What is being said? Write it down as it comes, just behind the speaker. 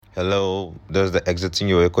Hello, this is the Exiting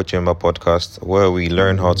Your Echo Chamber podcast where we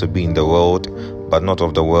learn how to be in the world but not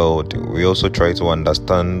of the world. We also try to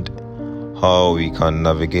understand how we can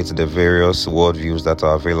navigate the various worldviews that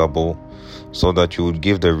are available so that you would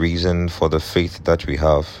give the reason for the faith that we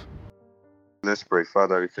have. Let's pray.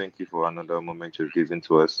 Father, we thank you for another moment you've given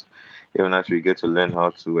to us, even as we get to learn how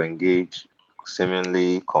to engage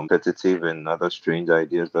seemingly competitive and other strange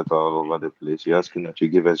ideas that are all over the place. We're asking that you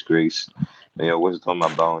give us grace and your wisdom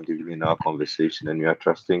abound even in our conversation, and we are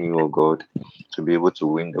trusting you, O God, to be able to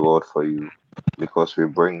win the world for you because we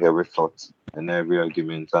bring every thought and every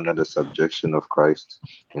argument under the subjection of Christ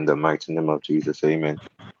in the mighty name of Jesus. Amen.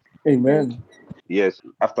 Amen. Yes,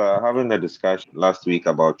 after having the discussion last week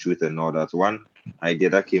about truth and all that, one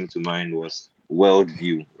idea that came to mind was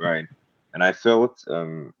worldview, right? And I felt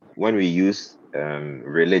when we use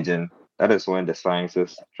religion, that is when the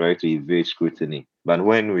sciences try to evade scrutiny. But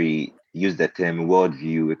when we use the term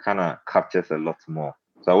worldview, it kind of captures a lot more.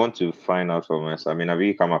 So I want to find out from us. I mean, have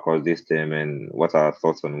you come across this term, and what are our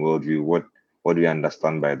thoughts on worldview? What do you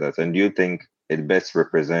understand by that? And do you think it best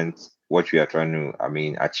represents what we are trying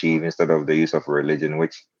to, achieve instead of the use of religion,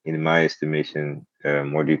 which, in my estimation,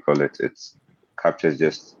 what do you call it? It's captures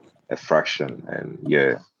just a fraction, and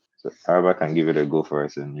yeah. So, however, I can give it a go for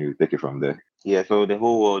us, and you take it from there. Yeah. So the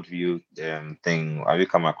whole worldview thing, have you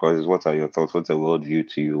come across? What are your thoughts? What's a worldview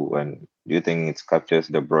to you, and do you think it captures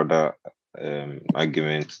the broader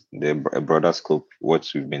argument, a broader scope, what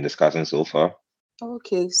we've been discussing so far?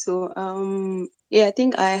 Okay, so yeah, I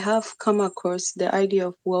think I have come across the idea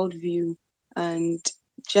of worldview, and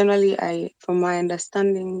generally, from my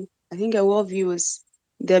understanding, I think a worldview is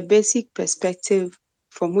the basic perspective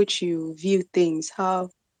from which you view things,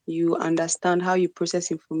 how you understand, how you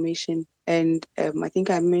process information, and I think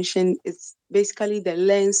I mentioned it's basically the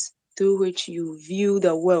lens through which you view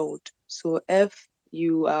the world. So if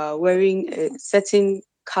you are wearing a certain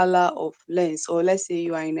color of lens, or let's say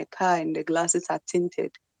you are in a car and the glasses are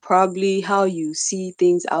tinted, probably how you see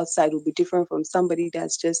things outside will be different from somebody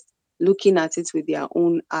that's just looking at it with their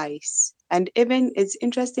own eyes. And even it's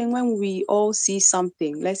interesting when we all see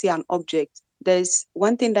something, let's say an object, there's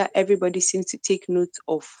one thing that everybody seems to take note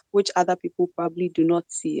of, which other people probably do not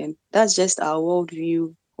see. And that's just our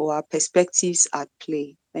worldview or our perspectives at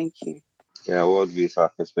play. Thank you. Yeah, worldviews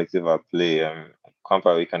are perspective at play.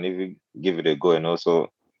 Compa, we can even give it a go and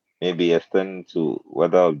also maybe extend to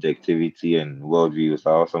whether objectivity and worldviews,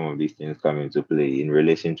 how some of these things come into play in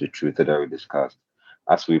relation to truth that we discussed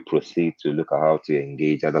as we proceed to look at how to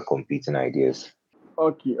engage other competing ideas.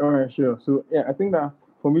 Okay, all right, sure. So yeah, I think that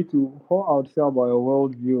for me to how I would say about a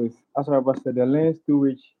worldview is, as Robert said, the lens through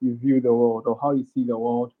which you view the world or how you see the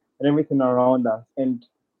world and everything around us. And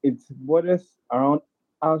it's borders around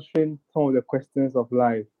answering some of the questions of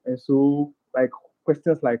life. And so like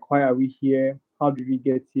questions like why are we here? How did we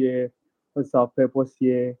get here? What's our purpose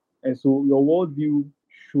here? And so your worldview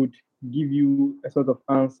should give you a sort of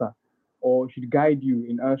answer or should guide you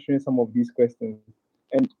in answering some of these questions.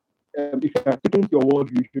 And if you are sticking to your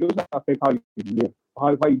worldview, it should also affect how you live,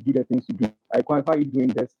 why you do the things you do. Like why are you doing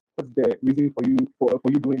this? What's the reason for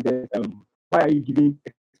you doing this? Why are you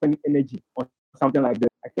expending energy on something like this?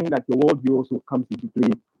 I think that your worldview also comes into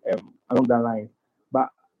play along that line. But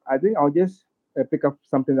I think I'll just pick up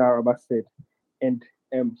something that Robert said, and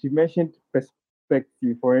she mentioned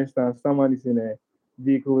perspective. For instance, someone is in a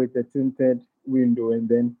vehicle with a tinted window, and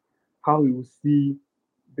then how you see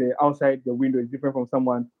the outside the window is different from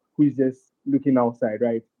someone who is just looking outside,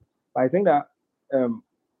 right? But I think that um,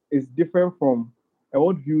 it's different from a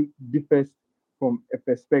worldview differs from a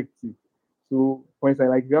perspective. So, for instance,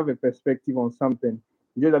 like if you have a perspective on something,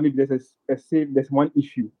 it's just that maybe there's one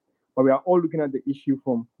issue, but we are all looking at the issue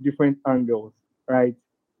from different angles, right?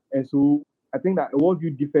 And so I think that a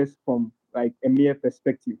worldview differs from like a mere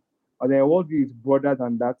perspective, but then a worldview is broader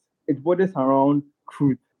than that. It borders around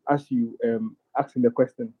truth, as you asked in the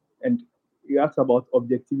question, and you asked about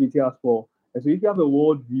objectivity as well. And so if you have a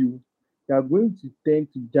worldview, you are going to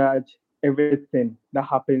tend to judge everything that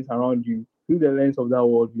happens around you through the lens of that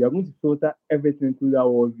worldview. You are going to filter everything through that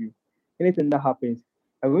worldview. Anything that happens,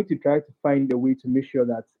 I'm going to try to find a way to make sure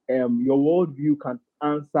that your worldview can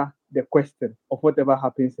answer the question of whatever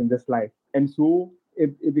happens in this life. And so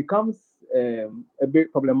it becomes a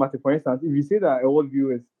bit problematic. For instance, if you say that a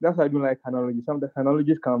worldview is, that's why I don't like analogies. Some of the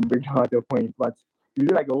analogies can break down at a point, but if you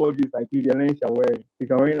say like a worldview is like the lens you're wearing. If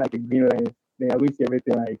you're wearing like a green lens, then you're going to see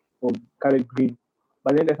everything like colored green.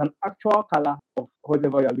 But then there's an actual color of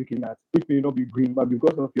whatever you're looking at, which may not be green, but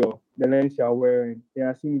because of your the lens you're wearing, they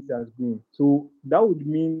are seeing it as green. So that would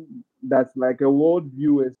mean that like a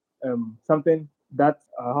worldview is something that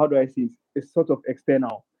how do I say it? It's sort of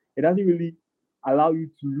external. It doesn't really allow you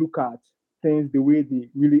to look at things the way they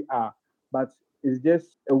really are, but it's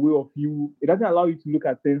just a way of you. It doesn't allow you to look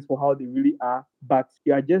at things for how they really are, but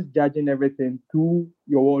you are just judging everything through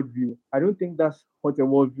your worldview. I don't think that's what a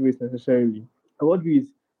worldview is necessarily. A worldview is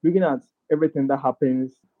looking at everything that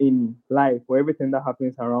happens in life or everything that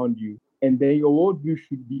happens around you. And then your worldview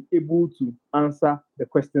should be able to answer the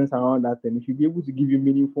questions around that, and it should be able to give you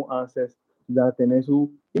meaningful answers to that. And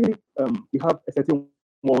so, even if you have a certain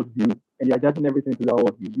worldview and you're judging everything to that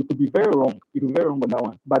worldview, you could be very wrong. You could be very wrong on that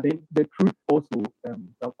one. But then the truth also,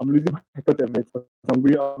 I'm losing my thought of it.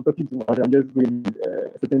 I'm talking too much. I'm just going in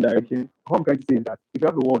a certain direction. What I'm trying to say is that if you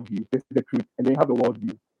have a worldview, this is the truth, and then you have a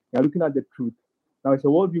worldview, you're looking at the truth. Now, is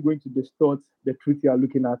your worldview going to distort the truth you are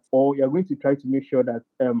looking at, or you're going to try to make sure that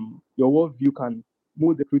your worldview can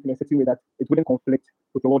mold the truth in a certain way that it wouldn't conflict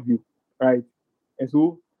with your worldview, right? And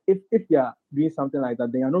so, if you are doing something like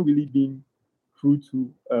that, then you're not really being true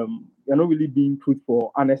to you're not really being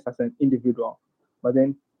truthful, honest as an individual. But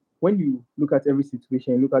then, when you look at every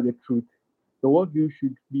situation, look at the truth, the worldview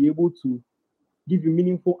should be able to give you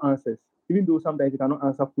meaningful answers. Even though sometimes you cannot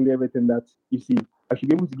answer fully everything that you see, I should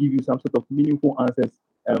be able to give you some sort of meaningful answers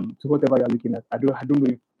to whatever you're looking at. I don't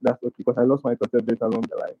know if that's okay because I lost my thought a bit along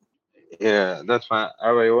the line. Yeah, that's fine.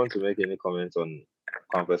 Ara, you want to make any comments on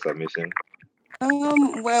conference submission?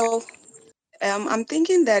 Well, I'm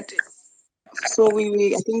thinking that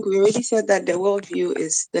I think we already said that the worldview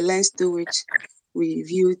is the lens through which we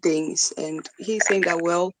view things, and he's saying that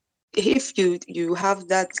well, if you have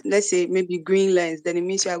that, let's say maybe green lens, then it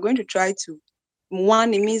means you are going to try to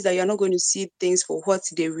one, it means that you're not going to see things for what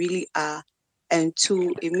they really are, and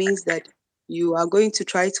two, it means that you are going to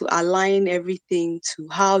try to align everything to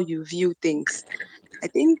how you view things. I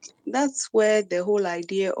think that's where the whole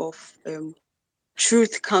idea of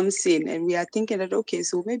truth comes in, and we are thinking that okay,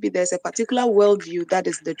 so maybe there's a particular worldview that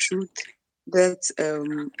is the truth that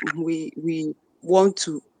we want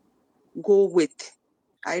to go with.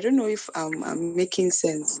 I don't know if I'm making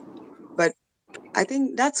sense, but I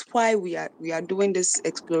think that's why we are doing this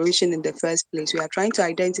exploration in the first place. We are trying to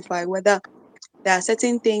identify whether there are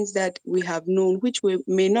certain things that we have known which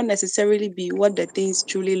may not necessarily be what the things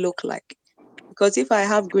truly look like. Because if I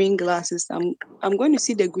have green glasses, I'm going to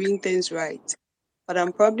see the green things right, but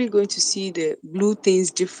I'm probably going to see the blue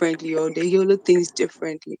things differently or the yellow things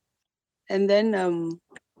differently. And then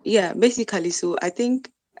yeah, basically, so I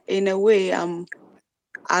think in a way I'm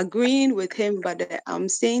agreeing with him, but I'm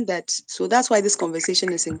saying that so that's why this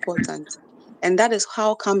conversation is important. And that is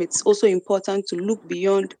how come it's also important to look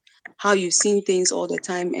beyond how you've seen things all the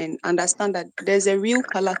time and understand that there's a real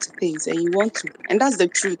color to things and you want to, and that's the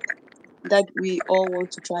truth that we all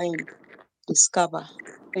want to try and discover.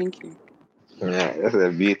 Thank you. Yeah, that's a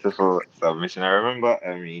beautiful submission. I remember,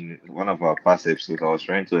 I mean, one of our past episodes, I was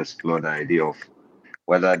trying to explore the idea of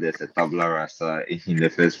whether there's a tabula rasa in the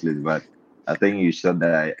first place, but I think you showed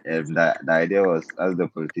that the idea was, as the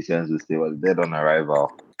politicians would say, was dead on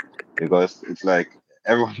arrival because it's like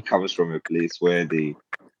everyone comes from a place where they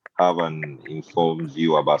have an informed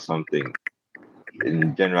view about something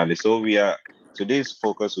in generally. So today's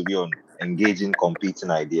focus will be on engaging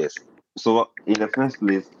competing ideas. So in the first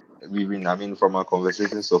place, I mean, from our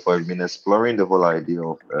conversation so far, we've been exploring the whole idea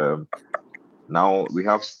of now we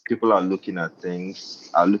have people are looking at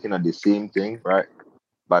the same thing, right?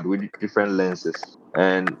 But with different lenses.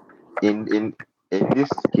 And in in in this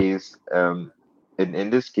case, in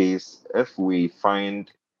this case, if we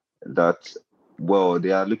find that well,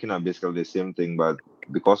 they are looking at basically the same thing, but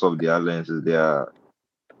because of their lenses, they are,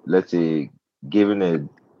 let's say, given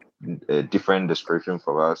a different description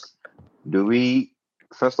for us. Do we,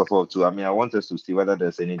 first of all, too, I mean, I want us to see whether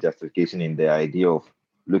there's any justification in the idea of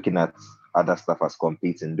looking at other stuff as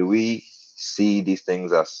competing. Do we see these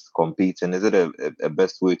things as competing? Is it a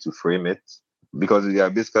best way to frame it? Because we are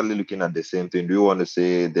basically looking at the same thing. Do you want to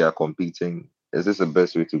say they are competing? Is this the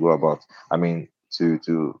best way to go about? I mean,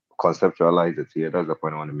 to conceptualize it here. That's the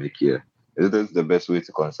point I want to make here. Is this the best way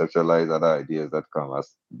to conceptualize other ideas that come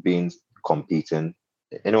as being competing?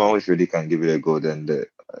 Anyone which really can give it a go, then the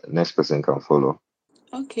next person can follow.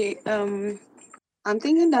 Okay. I'm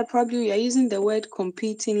thinking that probably we are using the word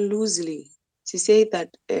competing loosely to say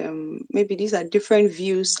that maybe these are different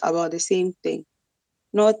views about the same thing,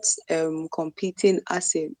 not competing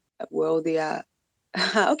as a well they are.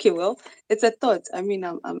 Okay, well, it's a thought. I mean,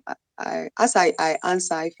 I answer,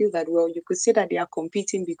 I feel that well, you could say that they are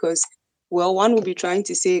competing because well, one will be trying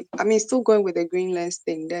to say, I mean, still going with the green lens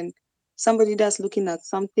thing. Then somebody that's looking at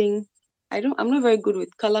something. I'm not very good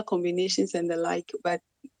with color combinations and the like, but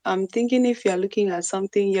I'm thinking if you're looking at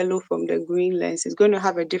something yellow from the green lens, it's going to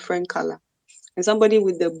have a different color. And somebody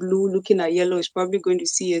with the blue looking at yellow is probably going to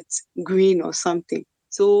see it green or something.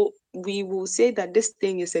 So we will say that this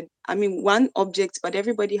thing is one object, but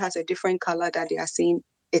everybody has a different color that they are saying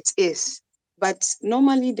it is. But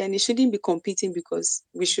normally, then it shouldn't be competing, because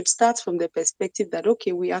we should start from the perspective that,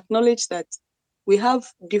 okay, we acknowledge that we have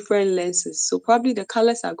different lenses. So probably the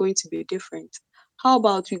colors are going to be different. How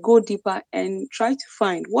about we go deeper and try to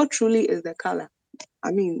find what truly is the color?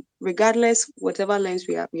 Regardless, whatever lens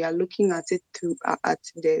we are looking at it through, at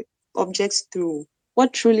the objects through,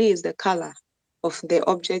 what truly is the color of the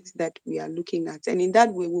object that we are looking at? And in that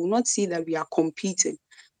way, we will not see that we are competing.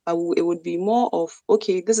 It would be more of,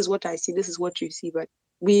 okay, this is what I see, this is what you see, but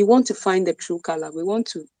we want to find the true color. We want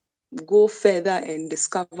to go further and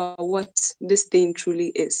discover what this thing truly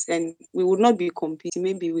is. And we would not be competing.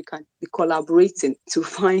 Maybe we can be collaborating to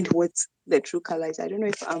find what the true color is. I don't know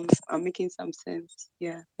if I'm making some sense.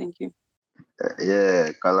 Yeah, thank you.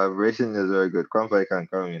 Yeah, collaboration is very good. Comfort can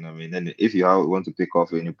come in. I mean, and if you want to pick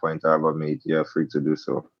off any point I ever made, you're free to do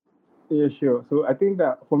so. Yeah, sure. So I think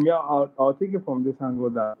that for me, I'll take it from this angle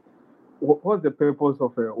that what's the purpose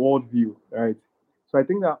of a worldview, right? So I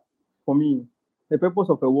think that for me, the purpose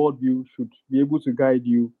of a worldview should be able to guide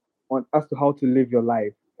you on as to how to live your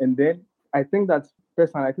life. And then I think that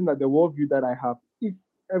personally, I think that the worldview that I have, if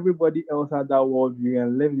everybody else had that worldview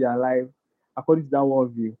and lived their life according to that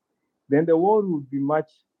worldview, then the world would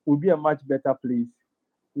be a much better place.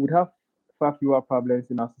 We would have far fewer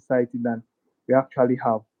problems in our society than we actually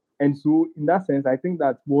have. And so, in that sense, I think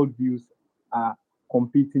that worldviews are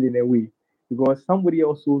competing in a way, because somebody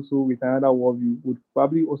else also with another worldview would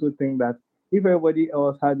probably also think that if everybody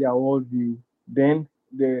else had their worldview, then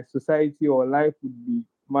the society or life would be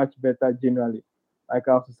much better generally. Like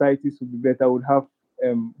our societies would be better, would have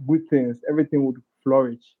good things, everything would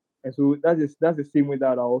flourish. And so that's the same way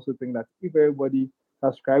that I also think that if everybody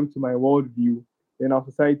subscribe to my worldview, then our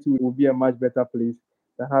society will be a much better place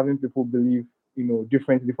than having people believe,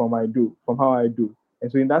 differently from how I do.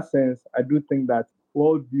 And so in that sense, I do think that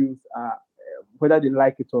worldviews are, whether they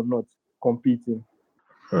like it or not, competing.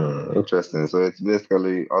 Interesting. So it's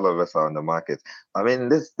basically all of us are on the market. I mean,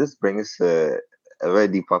 this brings a very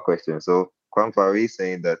deeper question. So, Kwamfa, are we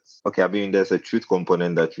saying that okay? I mean, there's a truth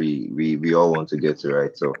component that we all want to get to,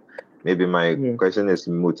 right? So maybe my Yeah. question is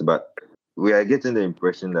moot, but we are getting the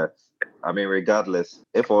impression that I mean, regardless,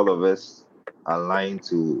 if all of us align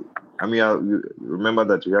to, I mean, remember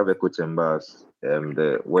that we have Echo Chambers,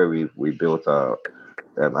 the where we built our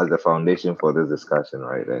as the foundation for this discussion,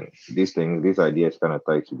 right? And these ideas kind of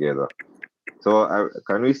tie together. So,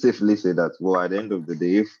 can we safely say that, well, at the end of the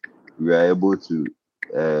day, if we are able to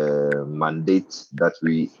mandate that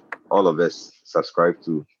all of us subscribe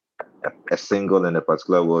to a single and a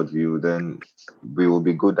particular worldview, then we will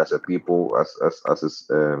be good as a people,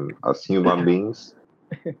 as human beings.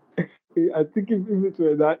 I think if it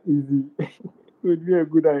were that easy, it would be a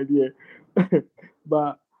good idea.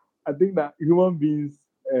 But I think that human beings,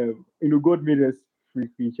 God made us free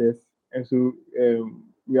creatures, and so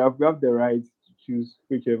we have the right to choose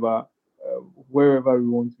wherever we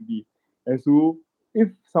want to be. And so, if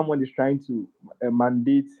someone is trying to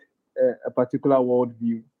mandate a particular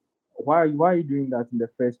worldview, why are you doing that in the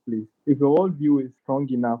first place? If your worldview is strong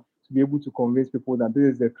enough to be able to convince people that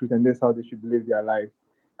this is the truth and this is how they should live their life,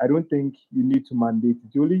 I don't think you need to mandate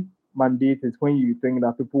it. You only mandate it when you think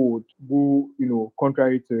that people would go,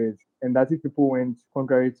 contrary to it. And that if people went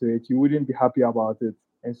contrary to it, you wouldn't be happy about it.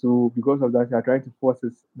 And so because of that, you're trying to force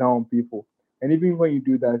it down on people. And even when you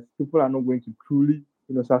do that, people are not going to truly,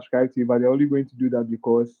 subscribe to you, but they're only going to do that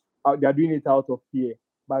because they're doing it out of fear.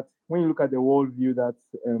 But when you look at the worldview that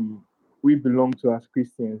we belong to as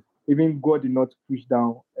Christians, even God did not push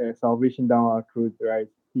down salvation down our throat, right?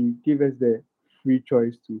 He gave us the free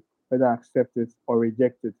choice to whether accept it or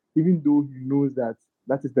reject it, even though he knows that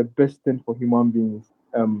that is the best thing for human beings.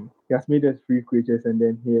 He has made us free creatures, and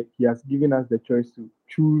then he has given us the choice to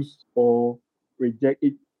choose or reject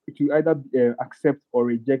it, to either accept or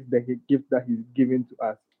reject the gift that he's given to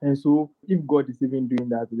us. And so, if God is even doing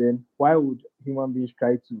that, then why would human beings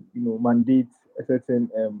try to, mandate a certain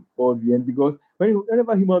worldview? And because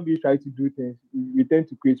whenever human beings try to do things, we tend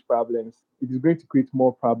to create problems. It is going to create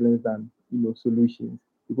more problems than solutions.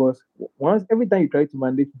 Because once every time you try to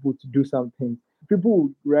mandate people to do something, people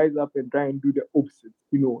will rise up and try and do the opposite.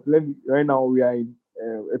 Right now we are in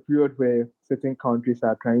a period where certain countries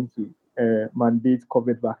are trying to mandate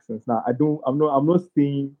COVID vaccines. Now, I'm not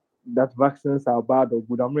saying that vaccines are bad or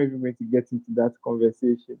good. I'm not even going to get into that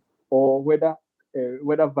conversation, or whether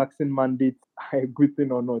vaccine mandates are a good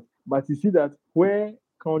thing or not. But you see that where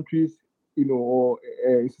countries or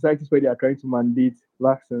societies where they are trying to mandate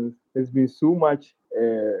vaccines, there's been so much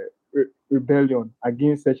rebellion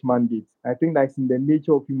against such mandates. I think that's in the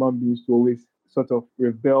nature of human beings to always sort of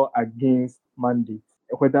rebel against mandates,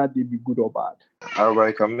 whether they be good or bad.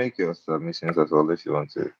 Alright, I can make your submissions as well if you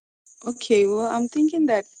want to. Okay, well, I'm thinking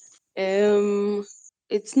that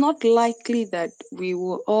it's not likely that we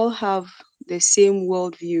will all have the same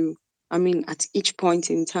worldview. I mean, at each point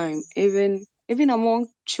in time, even among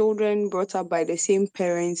children brought up by the same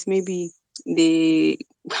parents, maybe they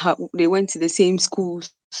they went to the same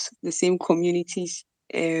schools, the same communities,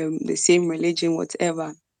 the same religion,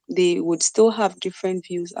 whatever. They would still have different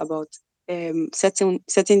views about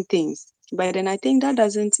certain things. But then I think that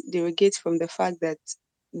doesn't derogate from the fact that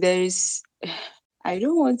there is I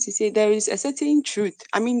don't want to say there is a certain truth.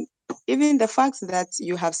 I mean, even the fact that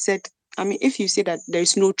you have said, I mean, if you say that there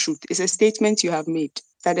is no truth, it's a statement you have made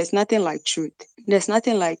that there's nothing like truth. There's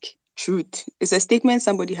nothing like truth. It's a statement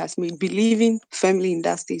somebody has made, believing firmly in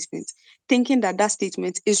that statement, thinking that that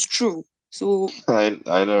statement is true. So I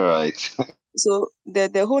know, right? so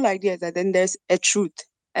the whole idea is that then there's a truth.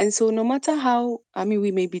 And so no matter how, I mean,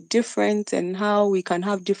 we may be different and how we can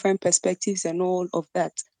have different perspectives and all of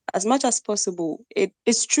that, as much as possible,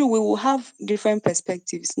 it's true, we will have different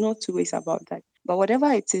perspectives, no two ways about that. But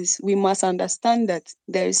whatever it is, we must understand that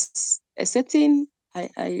there's a certain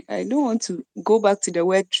I don't want to go back to the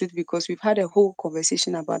word truth because we've had a whole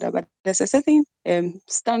conversation about that, but there's a certain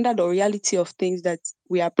standard or reality of things that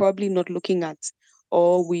we are probably not looking at,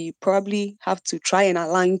 or we probably have to try and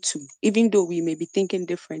align to, even though we may be thinking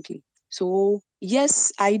differently. So,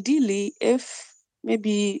 yes, ideally, if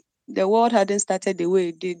maybe the world hadn't started the way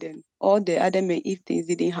it did and all the Adam and Eve things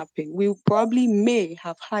didn't happen, we probably may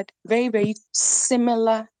have had very, very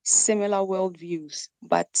similar worldviews.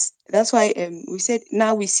 But that's why we said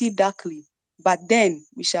now we see darkly, but then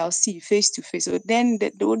we shall see face to face. So then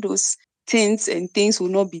all those tints and things will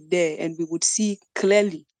not be there and we would see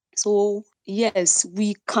clearly. So yes,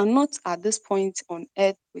 we cannot at this point on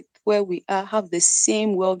earth with where we are have the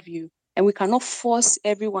same worldview, and we cannot force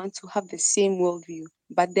everyone to have the same worldview.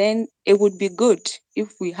 But then it would be good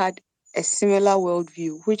if we had a similar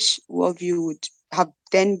worldview, which worldview would have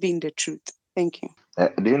then been the truth. Thank you.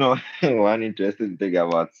 Do you know one interesting thing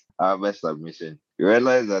about Araba's submission? You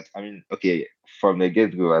realize that, I mean, okay, from the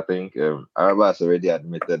get go, I think Araba has already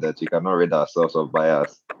admitted that we cannot rid ourselves of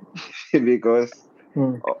bias because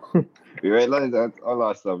we realize that all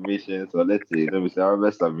our submissions, or let's say, let me say,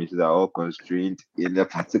 Araba's submissions are all constrained in a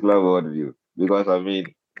particular worldview. Because, I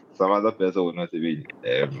mean, some other person would not even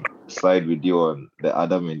side with you on the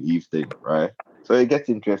Adam and Eve thing, right? So it gets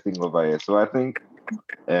interesting over here. So I think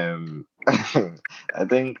I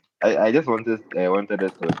think I just wanted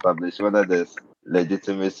us to establish whether there's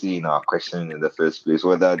legitimacy in our question in the first place,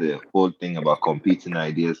 whether the whole thing about competing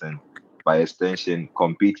ideas and by extension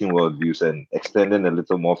competing worldviews and extending a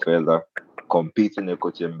little more further, competing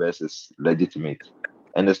echo chambers is legitimate.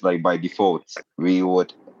 And it's like by default we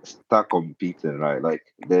would start competing, right? Like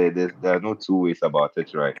there are no two ways about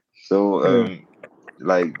it, right? So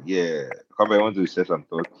like yeah, come I want to share some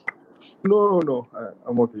thoughts. No,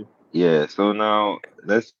 I'm okay. Yeah, so now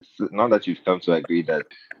that you've come to agree that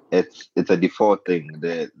it's a default thing,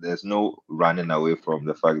 there's no running away from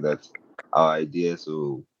the fact that our ideas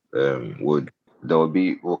will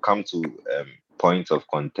come to points of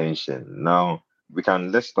contention. Now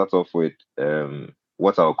let's start off with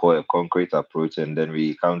what I'll call a concrete approach, and then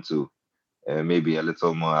we come to maybe a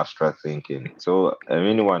little more abstract thinking. So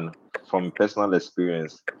anyone from personal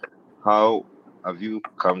experience, how have you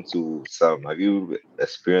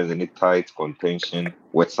experienced any tight contention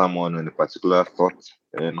with someone on a particular thought,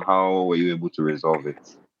 and how were you able to resolve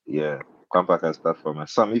it? Yeah, Kwampa can start from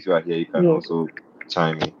us. Sam, if you are here, you can Yeah, also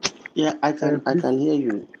chime in. Yeah, I please. can hear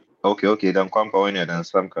you. Okay, then Kwampa, when you're done,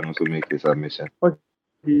 Sam can also make his submission. Okay,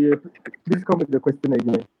 please come with the question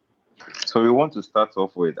again. So we want to start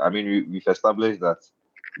off with, I mean, we've established that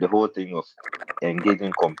the whole thing of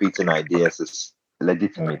engaging competing ideas is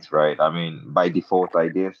legitimate, right? I mean, by default,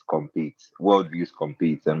 ideas compete, worldviews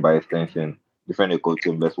compete, and by extension, different echo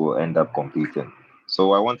chambers will end up competing.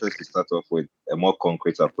 So I want us to start off with a more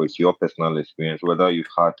concrete approach, your personal experience, whether you've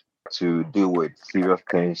had to deal with serious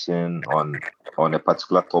tension on a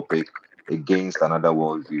particular topic against another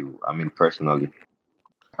worldview. I mean, personally.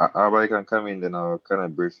 I can come in, then I'll kind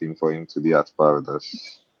of brief him for him to be at par with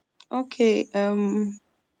us. Okay.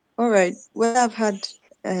 All right. Well, I've had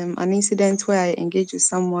an incident where I engaged with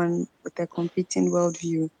someone with a competing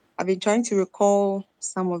worldview. I've been trying to recall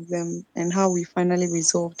some of them and how we finally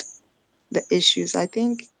resolved the issues. I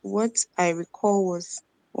think what I recall was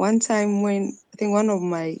one time when I think one of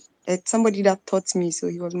my somebody that taught me, so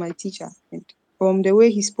he was my teacher. And from the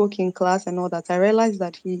way he spoke in class and all that, I realized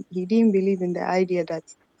that he didn't believe in the idea that,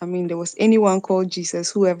 there was anyone called Jesus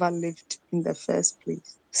who ever lived in the first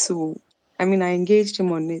place. So, I engaged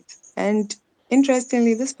him on it. And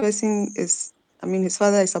interestingly, this person is, his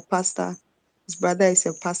father is a pastor, his brother is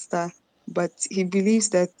a pastor, but he believes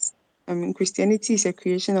that, Christianity is a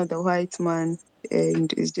creation of the white man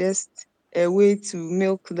and it's just a way to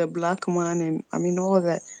milk the black man and all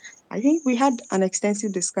that. I think we had an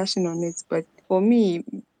extensive discussion on it, but for me,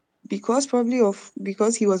 because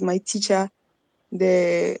he was my teacher,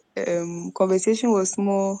 the conversation was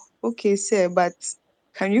more, okay, sir, but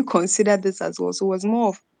can you consider this as well? So it was more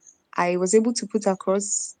of, I was able to put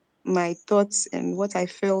across my thoughts and what I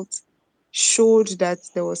felt showed that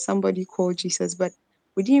there was somebody called Jesus, but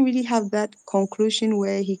we didn't really have that conclusion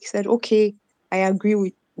where he said, okay, I agree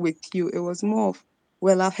with you. It was more of,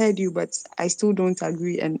 well, I've heard you, but I still don't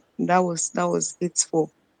agree. And that was it for,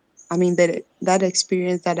 that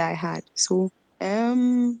experience that I had. So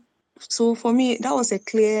for me, that was a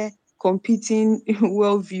clear competing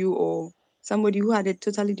worldview, or somebody who had a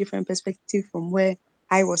totally different perspective from where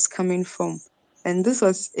I was coming from. And this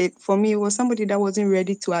was it for me. It was somebody that wasn't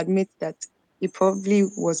ready to admit that he probably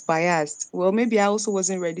was biased. Well, maybe I also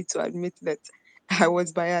wasn't ready to admit that I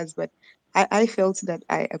was biased, but I felt that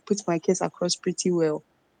I put my case across pretty well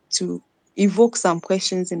to evoke some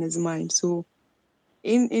questions in his mind. So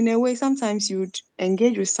in a way, sometimes you'd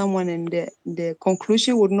engage with someone and the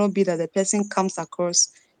conclusion would not be that the person comes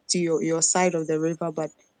across to your side of the river,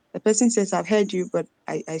 but the person says, I've heard you, but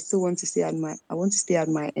I still want to stay at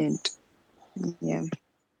my end. Yeah.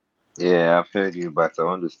 Yeah, I've heard you, but I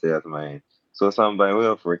want to stay at my end. So, Sam, by way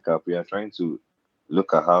of recap, we are trying to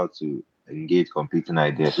look at how to engage competing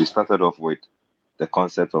ideas. We started off with the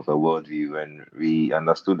concept of a worldview, and we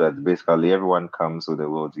understood that basically everyone comes with a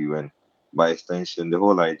worldview, and by extension, the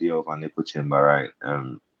whole idea of an echo chamber, right?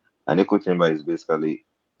 An echo chamber is basically,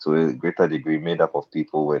 to a greater degree, made up of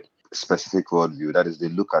people with specific worldview. That is, they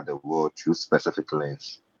look at the world through specific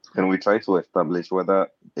lens. And we try to establish whether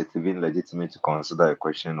it's even legitimate to consider a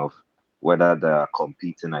question of whether there are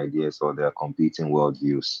competing ideas or there are competing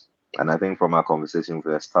worldviews. And I think from our conversation,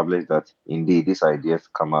 we established that indeed these ideas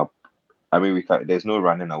come up. There's no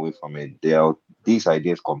running away from it. These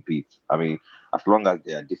ideas compete. As long as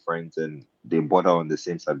they are different and they border on the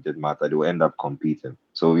same subject matter, they will end up competing.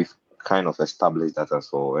 So we've kind of established that as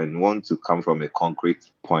well, and want to come from a concrete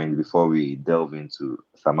point before we delve into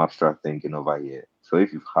some abstract thinking over here. So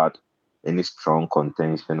if you've had any strong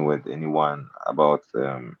contention with anyone about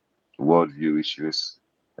worldview issues,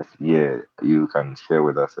 yeah, you can share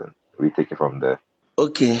with us and we take it from there.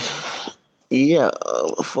 Okay. Yeah,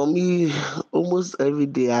 for me, almost every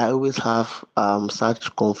day I always have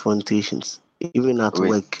such confrontations, even at Wait,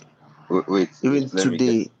 work. wait. Even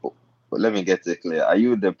today, Let me get it clear. Are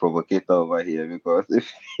you the provocator over here? Because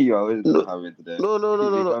if you always no, don't have it, then no, it no,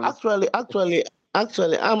 no. becomes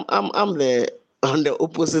Actually, I'm the on the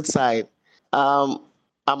opposite side. Um,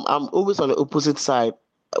 I'm always on the opposite side.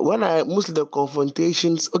 When I mostly the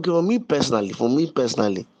confrontations. Okay, for me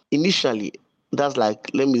personally, initially, that's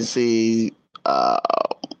like let me say, uh,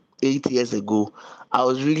 8 years ago, I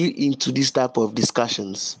was really into this type of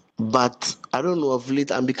discussions. But I don't know, of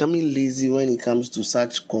late, I'm becoming lazy when it comes to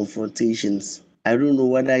such confrontations. I don't know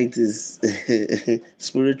whether it is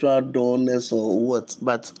spiritual dullness or what,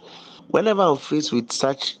 but whenever I'm faced with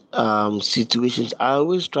such situations, I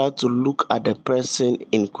always try to look at the person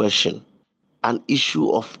in question, an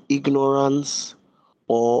issue of ignorance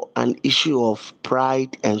or an issue of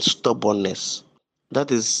pride and stubbornness.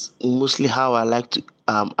 That is mostly how I like to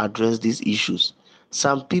address these issues.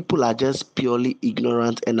 Some people are just purely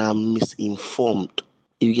ignorant and are misinformed.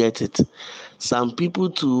 You get it? Some people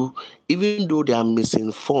too, even though they are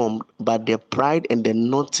misinformed, but their pride and the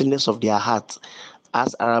naughtiness of their heart,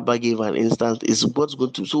 as Araba gave an instance, is what's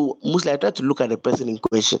going to. So mostly I try to look at the person in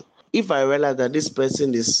question. If I realize that this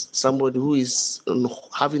person is somebody who is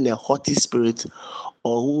having a haughty spirit,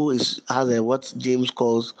 or who has a what James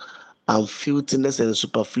calls filthiness and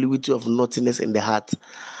superfluity of naughtiness in the heart,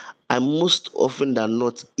 I most often than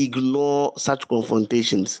not ignore such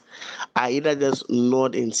confrontations. I either just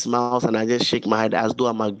nod and smiles and I just shake my head as though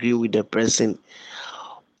I'm agreeing with the person,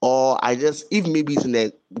 or I just, if maybe it's in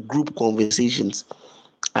a group conversations,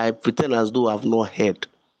 I pretend as though I've not heard.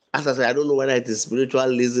 As I said, I don't know whether it is spiritual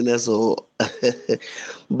laziness or,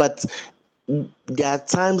 but there are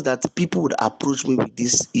times that people would approach me with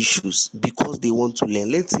these issues because they want to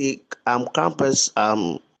learn. Let's say campus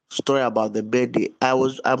story about the birthday.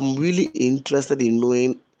 I'm really interested in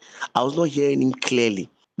knowing. I was not hearing him clearly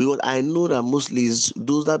because I know that mostly is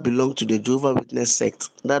those that belong to the Jehovah Witness sect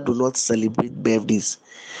that do not celebrate birthdays.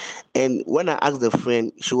 And when I asked the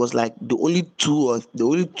friend, she was like, the only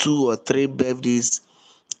two or three birthdays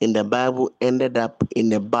in the Bible ended up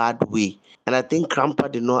in a bad way. And I think Grandpa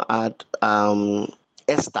did not add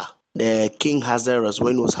Esther, the King Hazarus,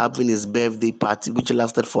 when he was having his birthday party, which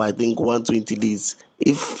lasted for I think 120 days.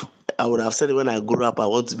 If I would have said when I grew up, I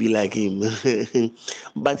want to be like him.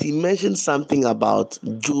 But he mentioned something about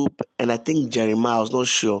Job and I think Jeremiah, I was not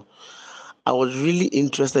sure. I was really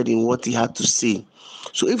interested in what he had to say.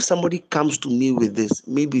 So if somebody comes to me with this,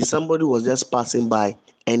 maybe somebody was just passing by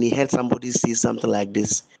and he heard somebody say something like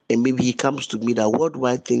this, and maybe he comes to me that what do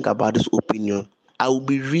I think about this opinion? I will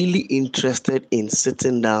be really interested in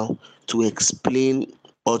sitting down to explain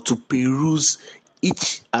or to peruse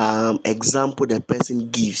each example the person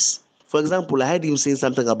gives. For example, I heard him saying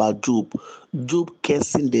something about Job. Job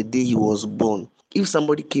cursing the day he was born. If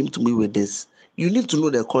somebody came to me with this, you need to know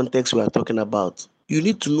the context we are talking about. You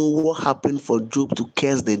need to know what happened for Job to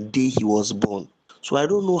curse the day he was born. So I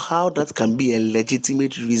don't know how that can be a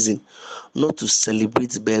legitimate reason not to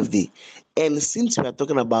celebrate birthday. And since we are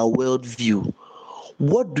talking about worldview,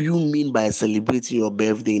 what do you mean by celebrating your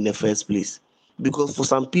birthday in the first place? Because for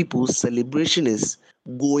some people, celebration is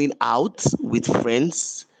going out with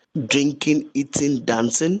friends, drinking, eating,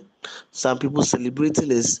 dancing. Some people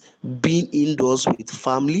celebrating is being indoors with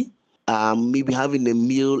family, maybe having a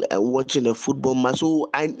meal and watching a football match. So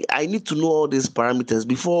I need to know all these parameters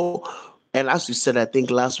before. And as you said, I think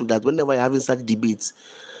last week that whenever you're having such debates,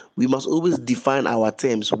 we must always define our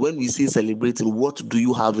terms. When we say celebrating, what do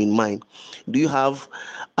you have in mind? Do you have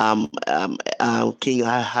King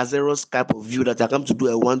Hazeros type of view that I come to do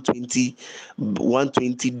a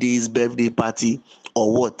 120 days birthday party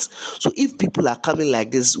or what? So if people are coming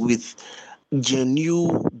like this with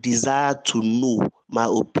genuine desire to know my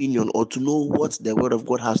opinion or to know what the word of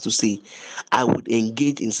God has to say, I would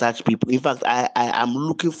engage in such people. In fact, I am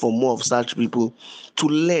looking for more of such people to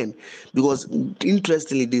learn, because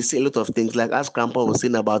interestingly they say a lot of things, like as Grandpa was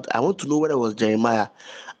saying about I want to know whether it was Jeremiah.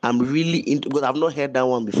 I'm really into, because I've not heard that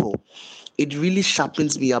one before. It really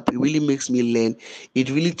sharpens me up. It really makes me learn. It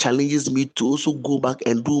really challenges me to also go back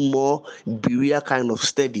and do more Berea kind of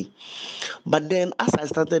study. But then, as I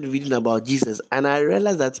started reading about Jesus, and I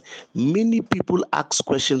realized that many people ask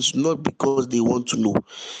questions not because they want to know.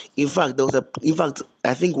 In fact,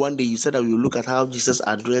 I think one day you said that we will look at how Jesus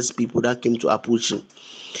addressed people that came to approach him.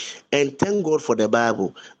 And thank God for the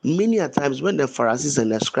Bible. Many a times when the Pharisees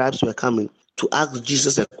and the scribes were coming to ask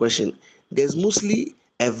Jesus a question, there's mostly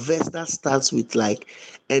a verse that starts with like,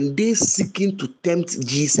 and they seeking to tempt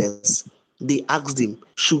Jesus, they asked him,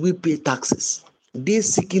 should we pay taxes? They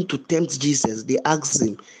seeking to tempt Jesus, they asked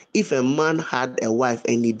him, if a man had a wife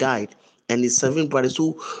and he died and his 7 brothers.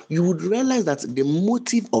 So you would realize that the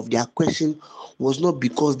motive of their question was not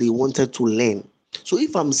because they wanted to learn. So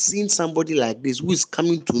if I'm seeing somebody like this who is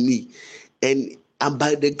coming to me, and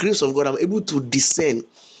by the grace of God, I'm able to discern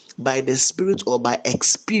by the Spirit or by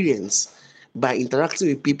experience, by interacting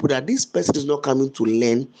with people, that this person is not coming to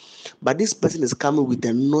learn, but this person is coming with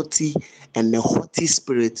a naughty and a haughty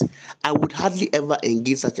spirit, I would hardly ever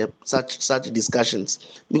engage such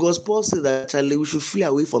discussions. Because Paul says that Charlie, we should flee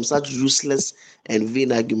away from such useless and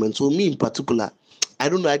vain arguments. So me in particular, I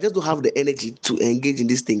don't know, I just don't have the energy to engage in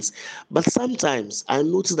these things. But sometimes I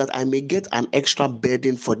notice that I may get an extra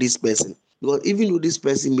burden for this person. Because even though this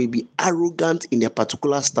person may be arrogant in a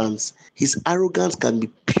particular stance, his arrogance can be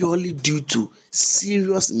purely due to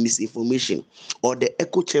serious misinformation or the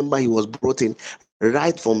echo chamber he was brought in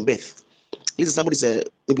right from birth. Listen, somebody said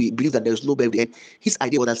maybe believe that there's no birthday. And his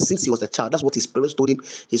idea was that since he was a child, that's what his parents told him,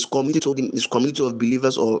 his community told him, his community of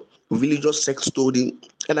believers or religious sects told him.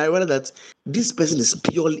 And I realized that this person is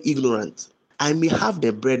purely ignorant. I may have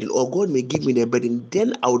the burden, or God may give me the burden.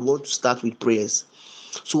 Then I would want to start with prayers.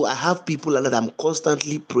 So I have people that I'm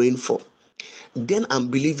constantly praying for. Then I'm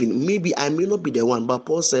believing. Maybe I may not be the one, but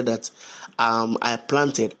Paul said that I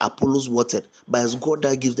planted, Apollos watered, but it's God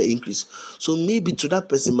that gives the increase. So maybe to that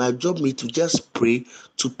person, my job may to just pray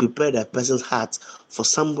to prepare that person's heart for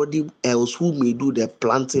somebody else who may do the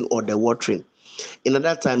planting or the watering. In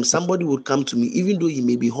that time, somebody would come to me, even though he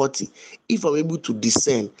may be haughty. If I'm able to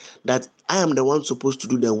discern that I am the one supposed to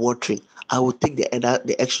do the watering, I will take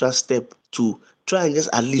the extra step to try and just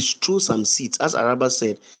at least throw some seeds. As Araba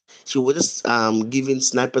said, she was just giving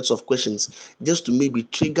snippets of questions just to maybe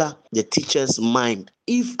trigger the teacher's mind.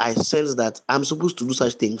 If I sense that I'm supposed to do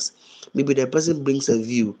such things, maybe the person brings a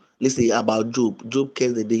view, let's say about Job. Job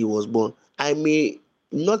cares the day he was born. I may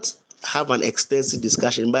not have an extensive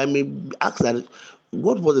discussion, but I may ask that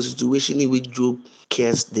what was the situation in which Job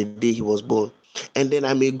cursed the day he was born? And then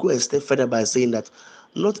I may go a step further by saying that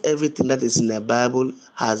not everything that is in the Bible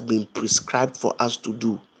has been prescribed for us to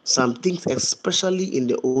do. Some things, especially in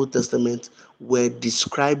the Old Testament, were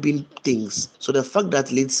describing things. So the fact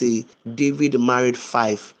that, let's say, David married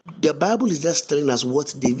five, the Bible is just telling us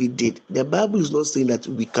what David did. The Bible is not saying that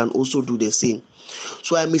we can also do the same.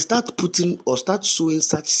 So I may start putting or start sowing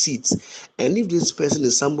such seeds. And if this person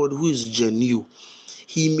is somebody who is genuine,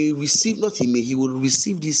 he may receive, not he may, he will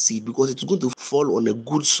receive this seed because it's going to fall on a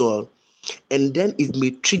good soil, and then it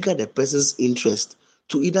may trigger the person's interest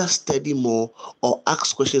to either study more or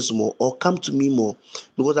ask questions more or come to me more,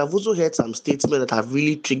 because I've also heard some statements that have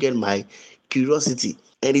really triggered my curiosity,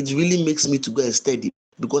 and it really makes me to go and study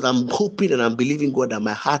because I'm hoping and I'm believing God that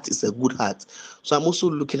my heart is a good heart. So I'm also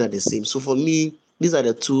looking at the same. So for me, these are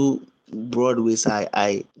the two broad ways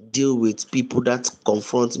I deal with people that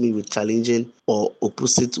confront me with challenging or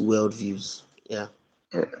opposite worldviews. Yeah.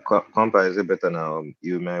 Yeah, Compa, is it better now?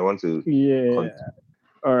 You may want to. Yeah.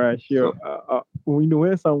 All right, sure. So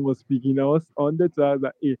When someone was speaking, I wanted to ask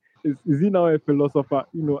that, hey, is he now a philosopher?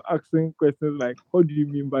 Asking questions like, "What do you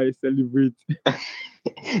mean by celebrate?"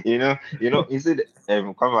 you said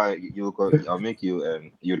Compa, I'll make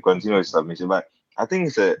you you'd continue with submission, but I think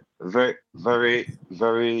it's a very, very,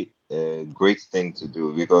 very great thing to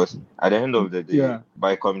do, because at the end of the day, Yeah,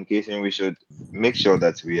 by communication, we should make sure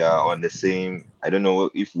that we are on the same. I don't know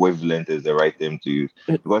if wavelength is the right term to use,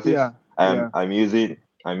 because if yeah, I'm yeah, I'm using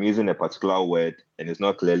I'm using a particular word and it's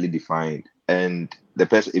not clearly defined, and the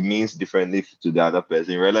person, it means differently to the other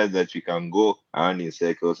person, you realize that you can go around in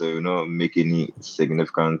circles and not make any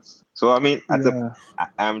significance. So I mean, yeah.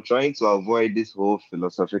 I'm trying to avoid this whole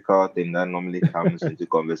philosophical thing that normally comes into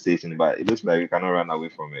conversation, but it looks like we cannot run away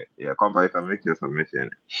from it. Yeah, come back and make your submission.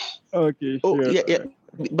 Okay, Oh sure. yeah, yeah.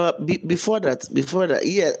 But before that,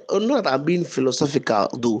 yeah. Not that I'm being philosophical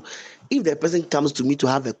though. If the person comes to me to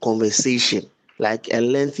have a conversation, like a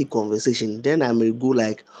lengthy conversation, then I may go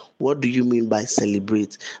like, "What do you mean by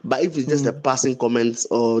celebrate?" But if it's just a Mm, passing comment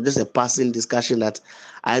or just a passing discussion that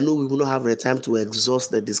I know we will not have the time to exhaust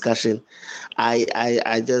the discussion,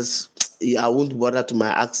 I just I won't bother to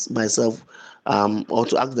ask myself or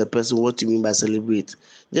to ask the person what you mean by celebrate.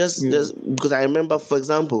 yeah. Just because I remember, for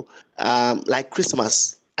example, like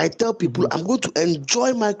Christmas. I tell people Mhm. I'm going to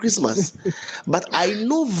enjoy my Christmas, but I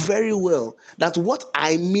know very well that what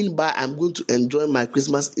I mean by I'm going to enjoy my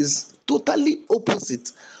Christmas is totally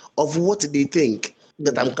opposite of what they think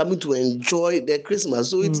that I'm Yeah. coming to enjoy their Christmas.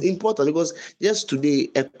 So it's Mm, important because just today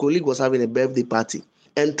a colleague was having a birthday party.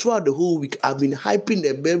 And throughout the whole week, I've been hyping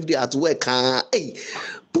the birthday at work. Hey,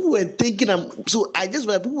 people were thinking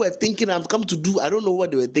people were thinking I'm come to do. I don't know what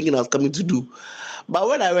they were thinking I was coming to do. But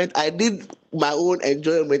when I went, I did my own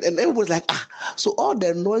enjoyment, and everyone was like, so all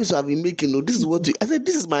the noise I've been making, this is what I said,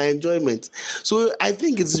 this is my enjoyment. So I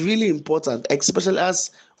think it's really important, especially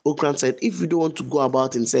as Okran said, if you don't want to go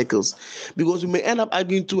about in circles, because we may end up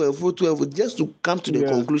arguing to and fro, just to come to the yeah.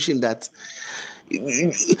 conclusion that.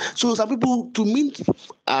 So some people, to mean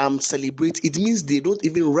celebrate, it means they don't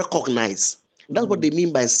even recognize. That's what they Mm,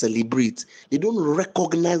 mean by celebrate. They don't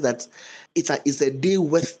recognize that it's a day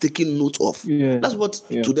worth taking note of. yeah. That's what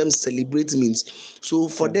Yeah. to them celebrate means. So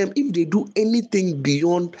for Yeah. them, if they do anything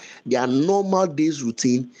beyond their normal day's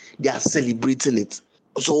routine, they are celebrating it.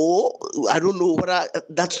 So I don't know whether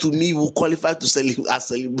that to me will qualify to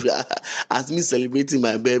celebrate as me celebrating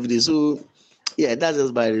my birthday. So yeah, that's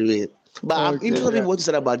just by the way. But I'm Okay. interested in Yeah. what you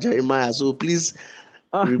said about Jeremiah. So please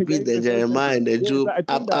repeat Thank the you for Jeremiah checking. and the Yeah. So Job. I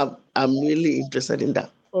think that. I'm really interested in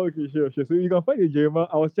that. Okay, sure, sure. So you can find the Jeremiah.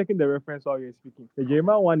 I was checking the reference while you were speaking. The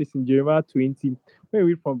Jeremiah one is in Jeremiah 20. When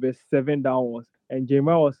we read from verse 7 downwards, and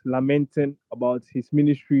Jeremiah was lamenting about his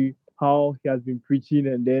ministry, how he has been preaching,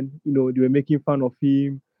 and then they were making fun of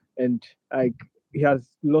him, and like he has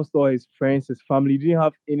lost all his friends, his family, he didn't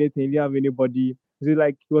have anything, he didn't have anybody. So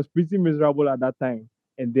like he was pretty miserable at that time.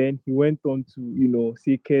 And then he went on to,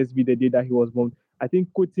 say, "Cursed be the day that he was born." I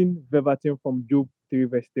think quoting verbatim from Job 3,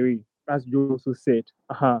 verse 3, as Joe also said.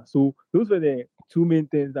 So those were the two main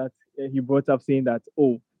things that he brought up, saying that,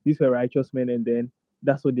 oh, these were righteous men, and then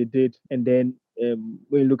that's what they did. And then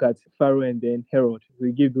when you look at Pharaoh and then Herod,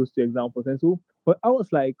 we gave those two examples. And so, but I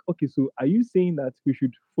was like, okay, so are you saying that we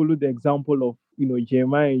should follow the example of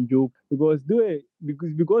Jeremiah and Job, because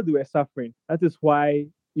because they were suffering? That is why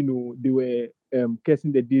they were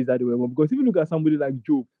cursing the days that they were born. Because if you look at somebody like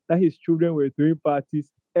Job, that his children were throwing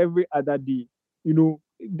parties every other day, you know,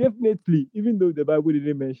 definitely, even though the Bible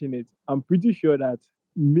didn't mention it, I'm pretty sure that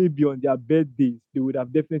maybe on their birthdays they would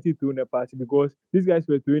have definitely thrown a party, because these guys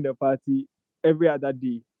were throwing a party every other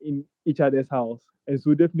day in each other's house. And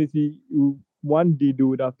so definitely one day they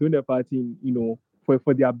would have thrown a party,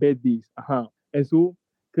 for their birthdays. And so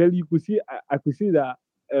clearly you could see, I could see that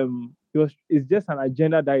it's just an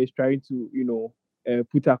agenda that is trying to,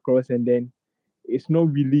 put across, and then it's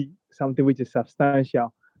not really something which is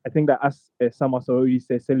substantial. I think that, as Sam has already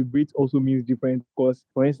said, celebrate also means different. Because,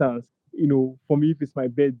 for instance, for me, if it's my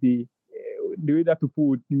birthday, the way that people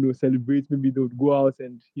would, celebrate, maybe they would go out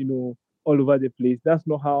and, all over the place. That's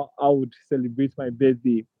not how I would celebrate my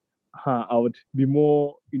birthday. I would be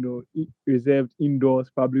more, reserved indoors,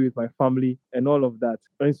 probably with my family and all of that.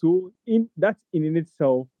 And so, in that in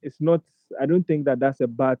itself, it's not. I don't think that that's a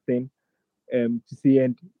bad thing to say.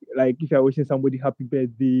 And like, if you're wishing somebody happy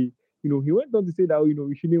birthday, he went on to say that,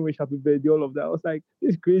 we shouldn't wish happy birthday, all of that. I was like,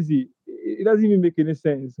 it's crazy. It doesn't even make any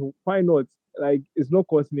sense. So why not? Like, it's not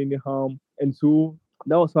causing any harm. And so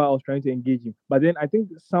that was why I was trying to engage him. But then I think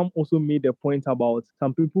Sam also made a point about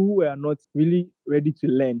some people who are not really ready to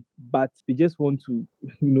learn, but they just want to,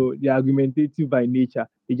 they're argumentative by nature.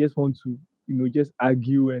 They just want to, just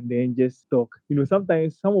argue and then just talk.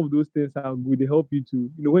 Sometimes some of those things are good. They help you to,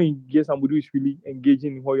 when you get somebody who's really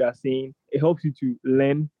engaging in what you are saying, it helps you to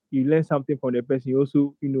learn. You learn something from the person. You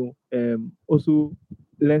also, also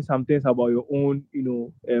learn some things about your own,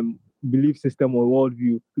 belief system or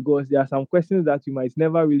worldview. Because there are some questions that you might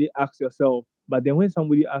never really ask yourself. But then when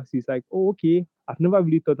somebody asks you, it's like, oh, okay, I've never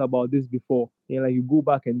really thought about this before. And like, you go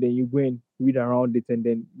back and then you go and read around it and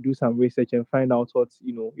then do some research and find out what,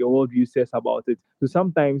 your worldview says about it. So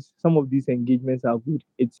sometimes some of these engagements are good.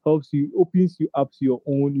 It helps you, opens you up to your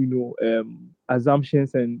own,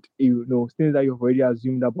 assumptions and, things that you've already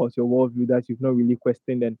assumed about your worldview that you've not really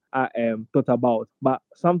questioned and thought about. But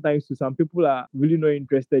sometimes to some people are really not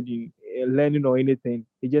interested in learning or anything.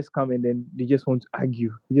 They just come and then they just want to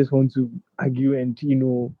argue. They just want to argue and,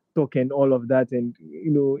 talk and all of that. And,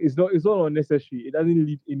 it's all unnecessary. It doesn't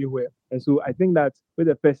lead anywhere. And so I think that with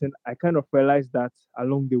the person, I kind of realized that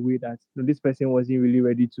along the way that, this person wasn't really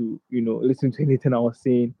ready to, listen to anything I was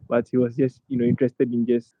saying, but he was just, interested in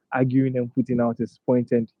just arguing and putting out his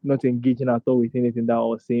point and not engaging at all with anything that I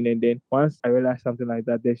was saying. And then once I realized something like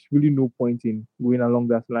that, there's really no point in going along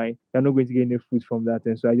that line. You're not going to get any fruit from that.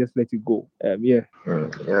 And so I just let it go. Yeah.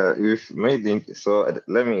 Yeah, you've made so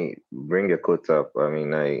let me bring a quote up. I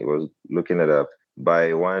mean, I was looking it up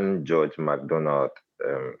by one George MacDonald.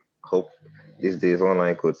 Hope these days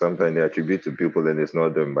online quotes sometimes they attribute to people and it's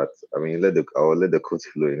not them, but I mean, I'll let the quote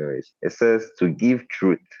flow anyways. It says, "To give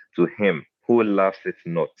truth to him who loves it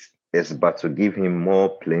not is but to give him more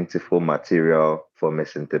plentiful material for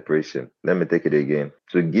misinterpretation." Let me take it again.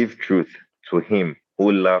 "To give truth to him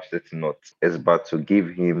who loves it not is but to give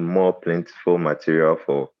him more plentiful material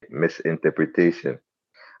for misinterpretation."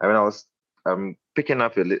 I mean, I was picking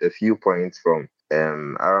up a few points from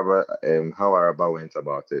Araba, how Araba went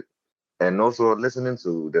about it, and also listening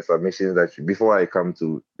to the submissions before I come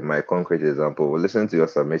to my concrete example, listening to your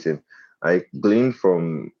submission, I gleaned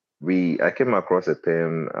from I came across a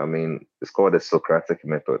term. I mean, it's called the Socratic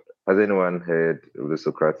method. Has anyone heard of the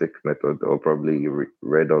Socratic method or probably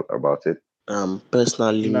read about it?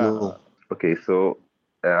 Personally, no. Nah. Okay, so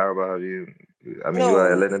Araba, have you? I mean, you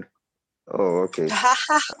are a No. learned. Oh, okay.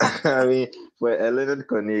 I mean, for a learned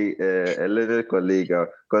colleague,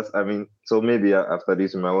 because I mean, so maybe after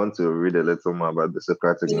this, you might want to read a little more about the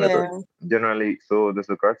Socratic method. Yeah. Generally, so the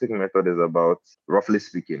Socratic method is about, roughly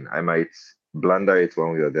speaking, I might blunder it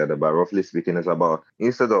one way or the other, but roughly speaking, it's about,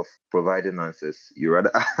 instead of providing answers, you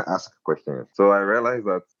rather ask questions. So I realized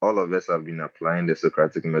that all of us have been applying the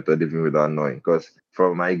Socratic method even without knowing, because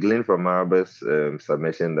I gleaned from Araba's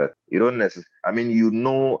submission that you don't necessarily, I mean,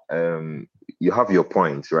 you have your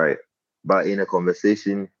points, right? But in a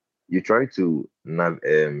conversation, you try to drive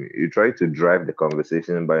the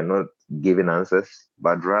conversation by not giving answers,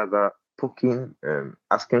 but rather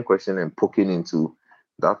asking questions and poking into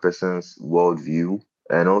that person's worldview.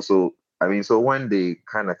 And also, I mean, so when they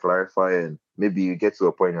kind of clarify and maybe you get to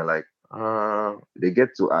a point, you're like, they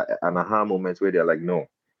get to an aha moment where they're like, no,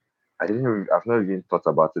 I've not even thought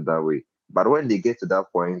about it that way. But when they get to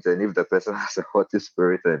that point, and if the person has a haughty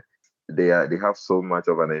spirit and they have so much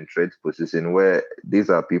of an entrenched position where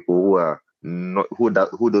these are people who are not who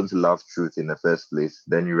don't love truth in the first place,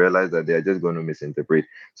 then you realize that they are just going to misinterpret.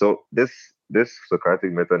 So this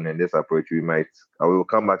Socratic method and this approach, I will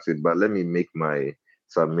come back to it, but let me make my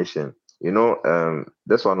submission.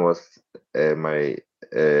 This one was my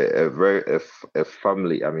a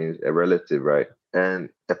family, I mean a relative, right? And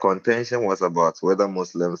the contention was about whether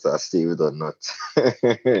Muslims are saved or not.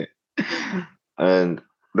 And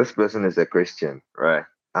this person is a Christian, right?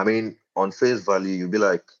 I mean, on face value, you'd be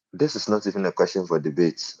like, this is not even a question for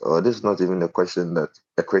debate, or this is not even a question that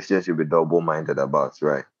a Christian should be double-minded about,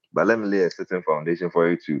 right? But let me lay a certain foundation for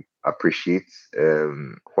you to appreciate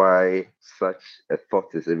why such a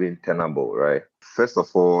thought is even tenable, right? First of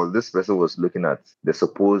all, this person was looking at the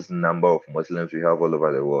supposed number of Muslims we have all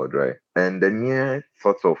over the world, right? And the mere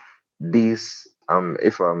thought of these,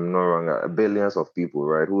 if I'm not wrong, billions of people,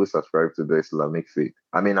 right, who subscribe to the Islamic faith.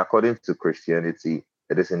 I mean, according to Christianity,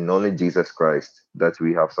 it is in only Jesus Christ that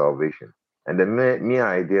we have salvation. And the mere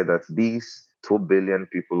idea that these 2 billion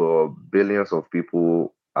people or billions of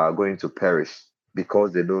people are going to perish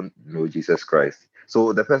because they don't know Jesus Christ.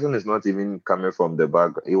 So the person is not even coming from the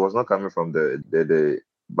back. He was not coming from the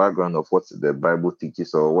background of what the Bible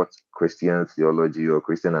teaches or what Christian theology or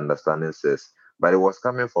Christian understanding says, but it was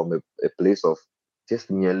coming from a place of just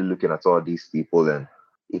merely looking at all these people, and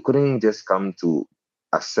he couldn't just come to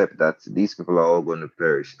accept that these people are all going to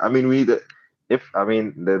perish. I mean,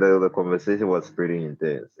 the conversation was pretty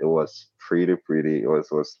intense. It was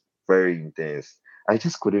it was very intense. I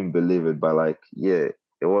just couldn't believe it, but like, yeah,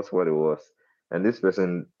 it was what it was. And this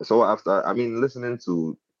person, so after, I mean, listening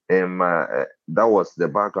to him, that was the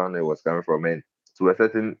background it was coming from, and to a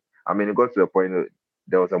certain, I mean, it got to a point that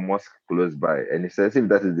there was a mosque close by, and he says, if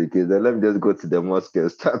that is the case, then let me just go to the mosque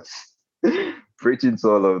and start preaching to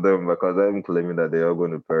all of them, because I'm claiming that they are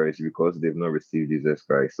going to perish because they've not received Jesus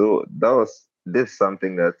Christ. So that was this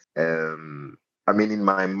something that I mean, in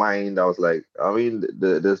my mind, I was like, I mean,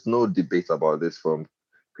 there's no debate about this from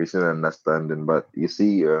Christian understanding, but you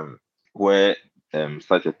see, where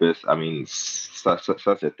such a person, I mean, such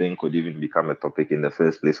a thing could even become a topic in the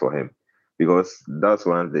first place for him, because that's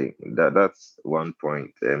one thing, that's one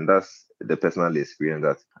point, and that's the personal experience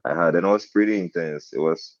that I had, and it was pretty intense. It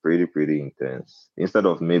was pretty intense. Instead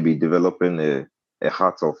of maybe developing a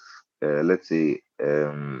heart of, let's say,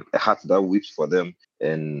 a heart that weeps for them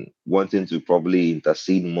and wanting to probably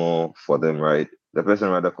intercede more for them, right? The person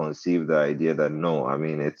rather conceived the idea that no, I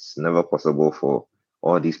mean, it's never possible for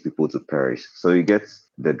all these people to perish. So you get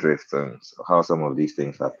the drift and how some of these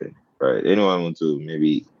things happen, right? Anyone want to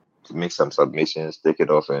maybe make some submissions, take it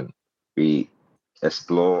off, and we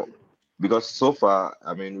explore? Because so far,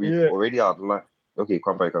 I mean, we've Yeah, already outlined. Okay,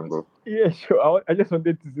 Kwampa, can go. yeah, sure. I just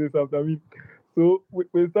wanted to say something. I mean, so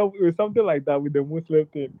with something like that with the Muslim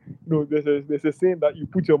thing, there's a saying that you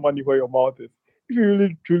put your money where your mouth is. If you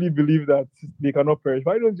really truly believe that they cannot perish,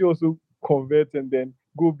 why don't you also convert and then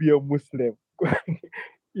go be a Muslim?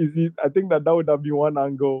 Is it? I think that would have been one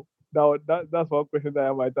angle. That's one question that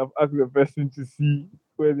I might have asked the person to see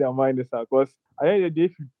where their mind is at. Because at the end of the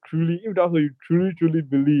day, if that's what you truly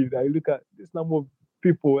believe, that you look at this number of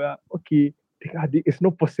people, okay, it's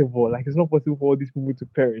not possible. Like, it's not possible for all these people to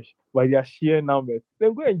perish by their sheer numbers.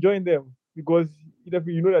 Then go and join them, because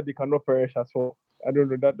you know that they cannot perish as well. I don't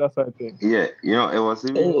know. That's what I think. Yeah, it was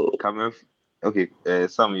even Oh, coming. Okay,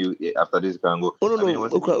 some you after this can go. oh no, I mean, it no.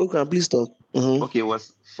 was Okay, even okay, please talk. okay. It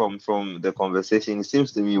was from the conversation. It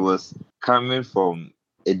seems to me it was coming from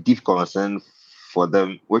a deep concern for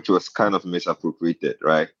them, which was kind of misappropriated,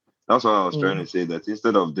 right? That's what I was trying Mm. to say. That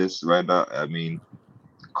instead of this, rather, I mean,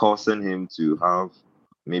 causing him to have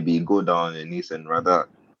maybe go down on his knees and rather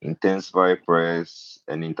intensify prayers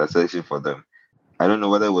and intercession for them. I don't know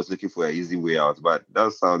whether it was looking for an easy way out, but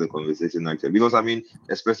that's how the conversation actually. Because I mean,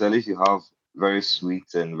 especially if you have very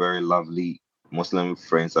sweet and very lovely Muslim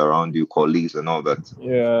friends around you, colleagues and all that,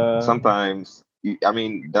 Yeah. sometimes I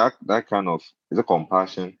mean that kind of is a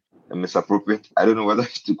compassion and misappropriate. I don't know whether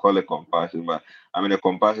to call it compassion, but I mean a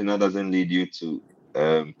compassion that doesn't lead you to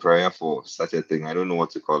prayer for such a thing. I don't know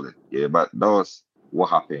what to call it. Yeah, but that was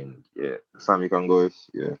what happened. Yeah, Sam, you can go if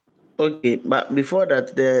yeah. Okay, but before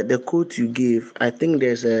that, the quote you gave, I think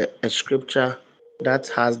there's a scripture that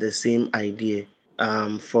has the same idea.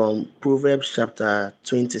 From Proverbs chapter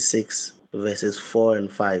 26, verses 4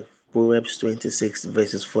 and 5. Proverbs 26,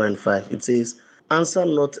 verses 4 and 5. It says, answer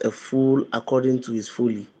not a fool according to his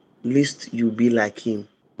folly, lest you be like him,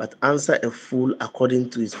 but answer a fool according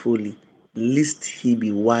to his folly, lest he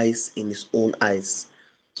be wise in his own eyes.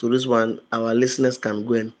 So this one, our listeners can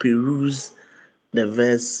go and peruse the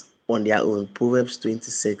verse on their own. Proverbs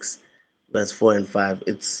 26, verse 4 and 5.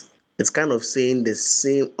 It's kind of saying the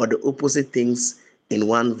same or the opposite things in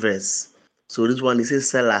one verse. So this one, it says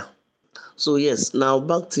Selah. So yes, now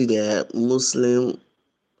back to the Muslim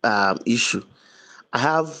issue. I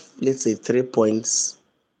have, let's say, 3 points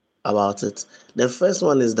about it. The first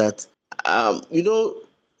one is that um, you know,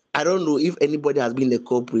 I don't know if anybody has been a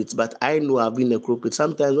culprit, but I know I've been a culprit.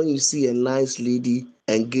 Sometimes when you see a nice lady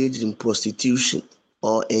engaged in prostitution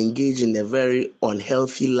or engaged in a very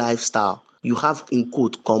unhealthy lifestyle, you have, in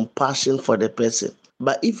quote, compassion for the person.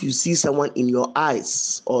 But if you see someone in your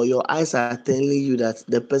eyes, or your eyes are telling you that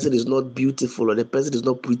the person is not beautiful or the person is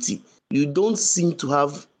not pretty, you don't seem to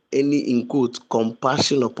have any, in quote,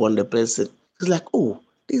 compassion upon the person. It's like, oh,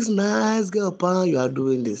 this nice girl, pa, you are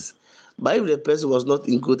doing this. But if the person was not,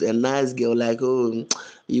 in quote, a nice girl, like, oh,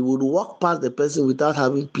 you would walk past the person without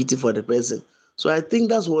having pity for the person. So I think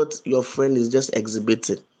that's what your friend is just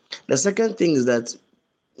exhibiting. The second thing is that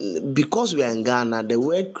because we are in Ghana, the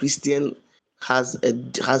word Christian has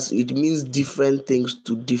it means different things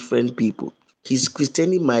to different people. His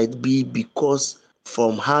Christianity might be because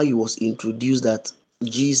from how he was introduced that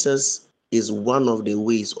Jesus is one of the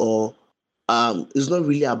ways, or it's not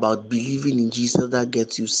really about believing in Jesus that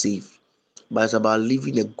gets you saved, but it's about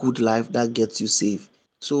living a good life that gets you saved.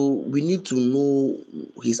 So we need to know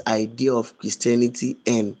his idea of Christianity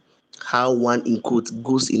and how one, in quotes,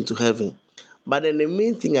 goes into heaven. But then the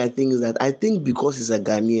main thing I think is that I think because he's a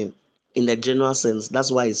Ghanaian, in the general sense,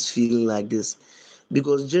 that's why he's feeling like this.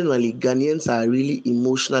 Because generally, Ghanaians are really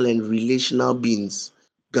emotional and relational beings.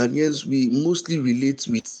 Ghanaians, we mostly relate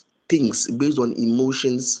with things based on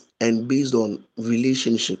emotions and based on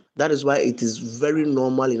relationship. That is why it is very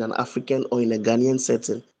normal in an African or in a Ghanaian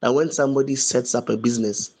setting that when somebody sets up a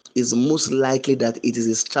business, it's most likely that it is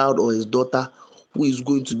his child or his daughter who is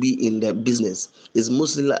going to be in the business. It's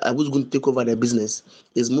mostly who's going to take over the business.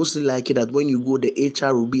 It's mostly likely that when you go, the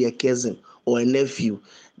HR will be a cousin or a nephew.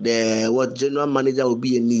 The general manager will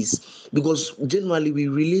be a niece, because generally we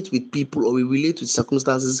relate with people or we relate with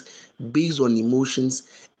circumstances based on emotions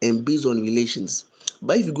and based on relations.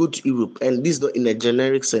 But if you go to Europe, and this is not in a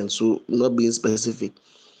generic sense, so not being specific,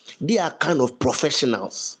 they are kind of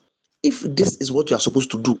professionals. If this is what you are supposed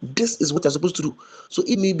to do, this is what you're supposed to do. So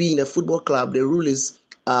it may be in a football club, the rule is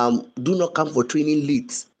do not come for training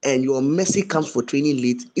late, and your Messi comes for training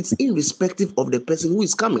late. It's irrespective of the person who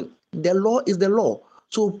is coming. The law is the law.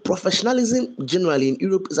 So professionalism generally in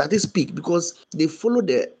Europe is at its peak because they follow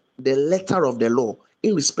the letter of the law,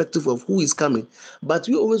 irrespective of who is coming. But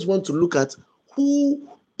we always want to look at who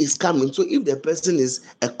is coming. So if the person is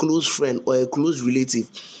a close friend or a close relative,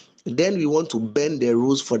 then we want to bend the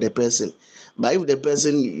rules for the person. But if the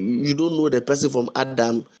person, you don't know the person from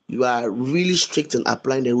Adam, you are really strict in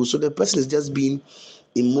applying the rules. So the person is just being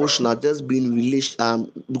emotional, just being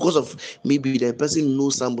because of maybe the person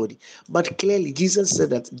knows somebody. But clearly, Jesus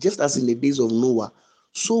said that just as in the days of Noah,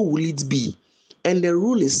 so will it be. And the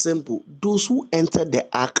rule is simple: those who entered the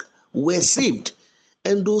ark were saved,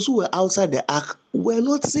 and those who were outside the ark were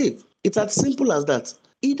not saved. It's as simple as that.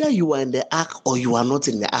 Either you are in the ark or you are not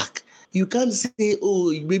in the ark. You can't say,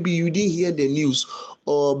 oh, maybe you didn't hear the news,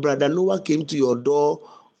 or brother Noah came to your door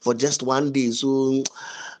for just one day, so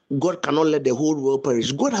God cannot let the whole world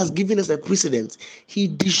perish. God has given us a precedent. He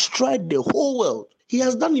destroyed the whole world. He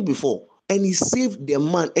has done it before. And he saved the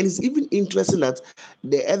man. And it's even interesting that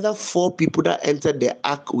the other 4 people that entered the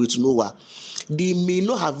ark with Noah, they may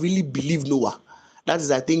not have really believed Noah. That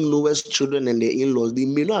is, I think, Noah's children and their in-laws. They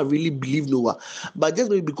may not have really believed Noah. But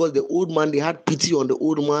just maybe because the old man, they had pity on the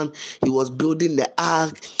old man, he was building the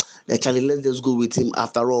ark. Actually, let's just go with him.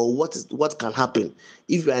 After all, what can happen?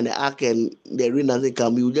 If you're in the ark and the rain doesn't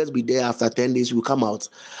come, you'll just be there after 10 days, you come out.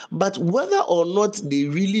 But whether or not they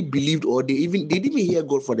really believed, or they didn't even hear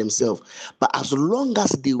God for themselves, but as long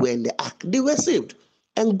as they were in the ark, they were saved.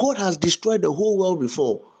 And God has destroyed the whole world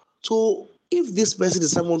before. So if this person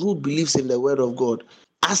is someone who believes in the word of God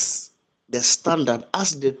as the standard,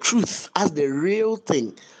 as the truth, as the real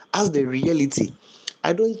thing, as the reality,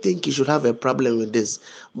 I don't think you should have a problem with this.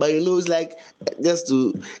 But it's like it's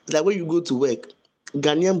like when you go to work,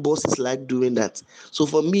 Ghanaian bosses like doing that. So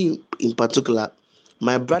for me in particular,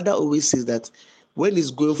 my brother always says that when he's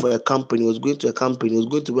going for a company, was going to a company, was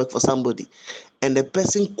going to work for somebody, and the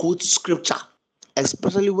person quotes scripture,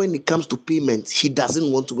 especially when it comes to payment, he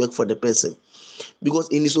doesn't want to work for the person. Because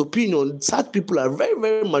in his opinion, such people are very,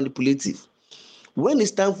 very manipulative. When it's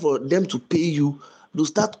time for them to pay you, they'll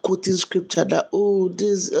start quoting scripture that,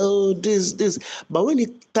 this. But when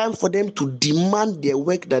it's time for them to demand their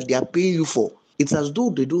work that they are paying you for, it's as though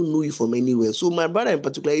they don't know you from anywhere. So my brother in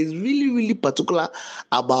particular is really, really particular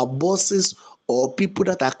about bosses or people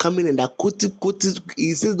that are coming and are quoting.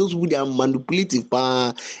 He says those who they are manipulative,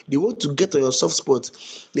 they want to get on your soft spot.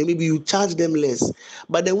 Then maybe you charge them less.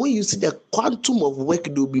 But then when you see the quantum of work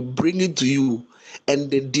they'll be bringing to you and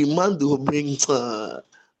the demand they will bring,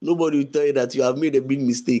 nobody will tell you that you have made a big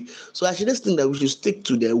mistake. So I should just think that we should stick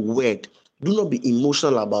to the word. Do not be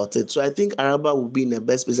emotional about it. So I think Araba will be in the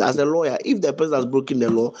best place as a lawyer. If the person has broken the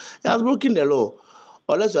law, he has broken the law.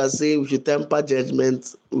 Unless you are saying we should temper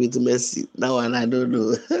judgment with mercy. Now, and I don't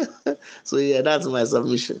know. So yeah, that's my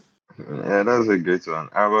submission. Yeah, that's a great one.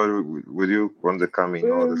 How about would you want to come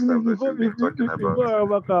in all the Please, stuff that you've been talking about? before I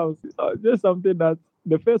overcome, just something that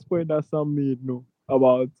the first point that Sam made, no,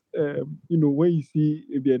 about when you see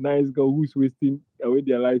maybe a nice girl who's wasting away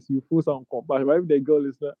their lives, you feel some compassion. But if the girl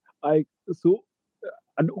is not like so,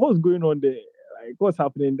 and what's going on there? Like what's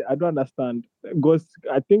happening? I don't understand because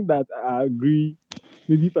I think that I agree.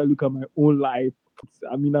 Maybe if I look at my own life,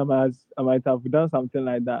 I mean, I might have done something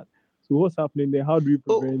like that. So what's happening there? How do we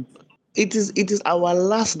Oh, prevent? it is our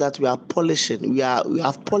last that we are polishing. We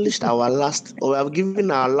have polished our last, or we have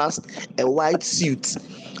given our last a white suit.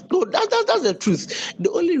 No, that's the truth.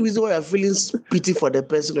 The only reason why you're feeling pity for the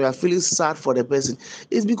person, or you're feeling sad for the person,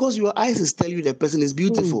 is because your eyes is telling you the person is Hmm,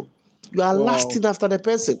 beautiful. You are wow, lasting after the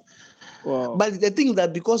person. wow. But the thing is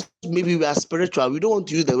that because maybe we are spiritual, we don't want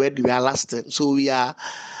to use the word we are lasting. So we are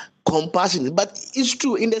compassionate. But it's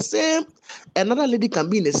true. In the same, another lady can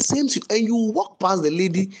be in the same suit, and you walk past the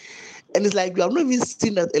lady, and it's like you have not even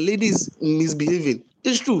seen that a lady is misbehaving.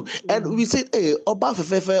 It's true. And we Hmm. say, hey, Oba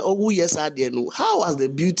Fefefe, oh yes, I didn't know. How has the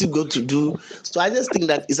beauty got to do? So I just think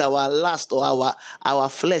that it's our last, or our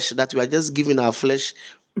flesh, that we are just giving our flesh,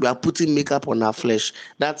 we are putting makeup on our flesh.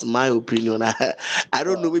 That's my opinion. I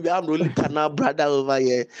don't know. Wow. Maybe I'm the only carnal brother over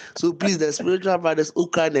here. So please, the spiritual brothers,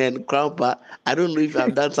 Okan and Grandpa, I don't know if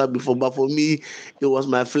I've done that before, but for me, it was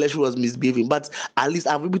my flesh who was misbehaving. But at least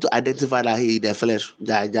I'm able to identify that, hey, the flesh,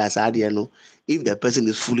 just you know, if the person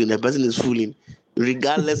is fooling, the person is fooling,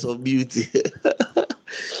 regardless of beauty.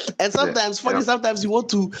 And Yeah, sometimes, yeah. funny, sometimes you want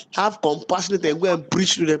to have compassionate and go and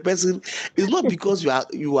preach to the person. It's not because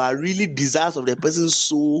you are really desirous of the person's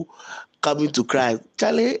soul coming to Christ.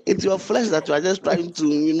 Charlie, it's your flesh that you are just trying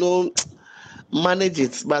to, manage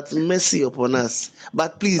it. But mercy upon us.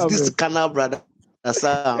 But please, this Amen. carnal brother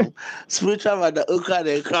Sam, spiritual brother Oka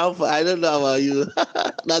and Crown, I don't know about you.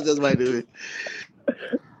 That's just by the way.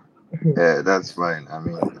 Yeah, that's fine. I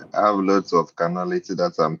mean, I have lots of carnality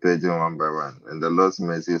that I'm paging one by one, and the Lord's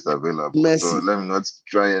mercy is available. So Mercy. let me not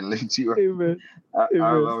try and let you. Amen.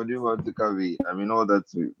 Amen. I do want to carry. I mean, all that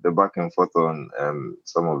the back and forth on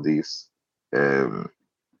some of these um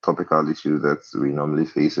topical issues that we normally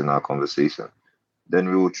face in our conversation. Then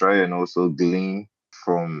we will try and also glean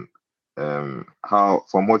from how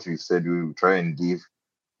from what you said. We will try and give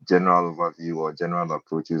general overview or general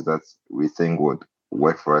approaches that we think would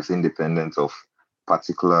work for us, independent of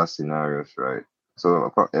particular scenarios, right? So,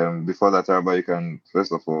 before that, Araba, you can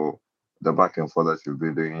first of all the back and forth that you'll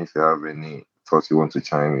be doing. If you have any thoughts you want to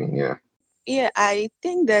chime in, yeah. Yeah, I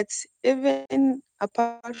think that even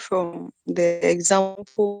apart from the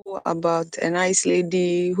example about a nice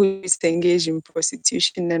lady who is engaged in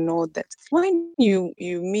prostitution and all that, when you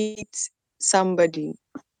meet somebody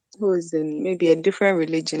who is in maybe a different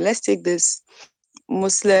religion, let's take this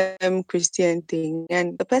Muslim Christian thing,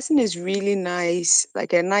 and the person is really nice,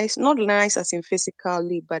 like a nice, not nice as in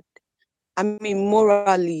physically, but I mean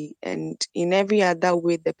morally and in every other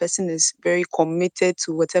way, the person is very committed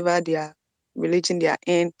to whatever their religion they are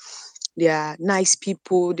in. They are nice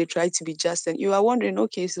people, they try to be just, and you are wondering,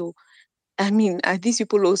 okay, so I mean, are these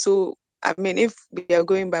people also, I mean, if we are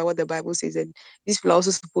going by what the Bible says, and these people are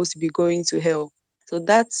also supposed to be going to hell. So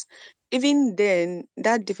that's even then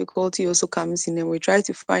that difficulty also comes in, and we try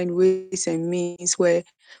to find ways and means where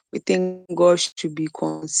we think God should be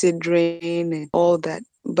considering and all that.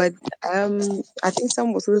 But I think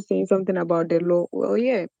someone was also saying something about the law. Well,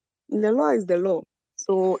 yeah, the law is the law.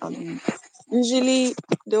 So usually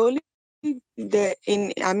the only the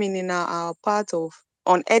in I mean in our part of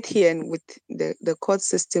on earth here and with the court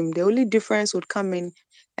system, the only difference would come in,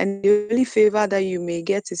 and the only favor that you may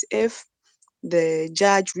get is if the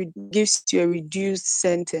judge gives you a reduced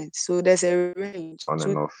sentence. So there's a range, On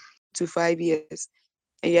and off. 2 to 5 years,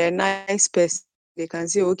 and you're a nice person. They can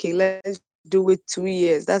say, okay, let's do it 2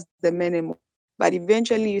 years. That's the minimum. But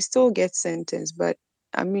eventually, you still get sentenced. But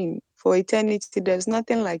I mean, for eternity, there's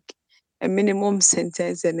nothing like a minimum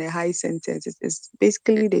sentence and a high sentence. It's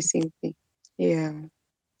basically the same thing. Yeah.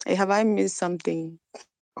 Have I missed something?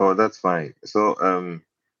 Oh, that's fine. So,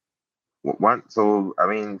 one. So, I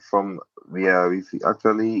mean, from we've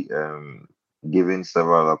actually given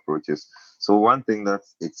several approaches. So, one thing that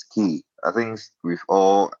it's key. I think we've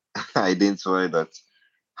all identified that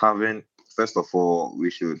having first of all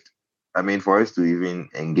we should. I mean, for us to even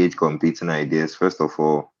engage competing ideas, first of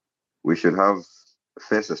all, we should have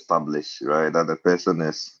first established, right, that the person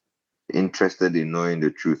is interested in knowing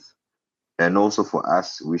the truth. And also for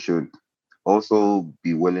us, we should also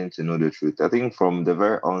be willing to know the truth. I think from the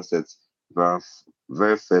very onset, the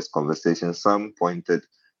very first conversation, some pointed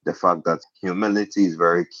the fact that humility is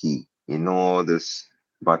very key in all this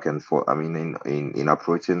back and forth. I mean, in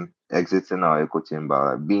approaching exiting our echo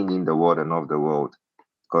chamber, being in the world and of the world.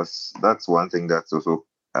 Because that's one thing that's also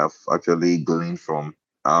I've actually gleaned from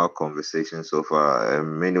our conversation so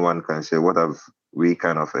far. Anyone can share what have we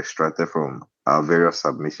kind of extracted from our various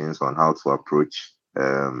submissions on how to approach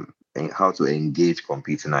and how to engage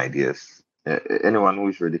competing ideas. Anyone who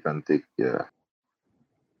is ready can take. Yeah,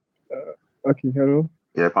 Okay, hello.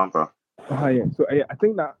 yeah, Pampa. Yeah. So I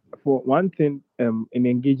think that for one thing, in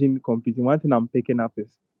engaging competing, one thing I'm picking up is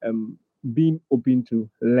being open to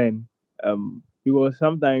learn. Because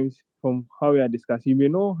sometimes from how we are discussing, you may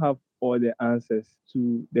not have all the answers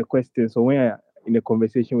to the questions. So when you're in a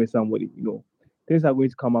conversation with somebody, things are going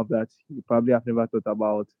to come up that you probably have never thought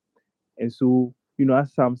about. And so,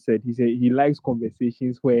 as Sam said, he said he likes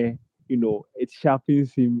conversations where, it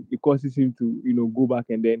sharpens him, it causes him to, go back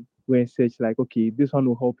and then go and search like, okay, this one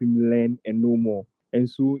will help him learn and know more. And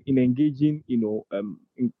so in engaging,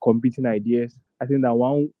 in competing ideas, I think that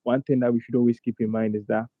one thing that we should always keep in mind is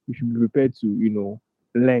that we should be prepared to,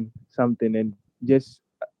 learn something and just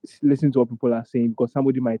listen to what people are saying, because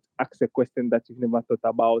somebody might ask a question that you've never thought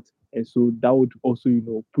about. And so that would also,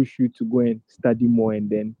 push you to go and study more and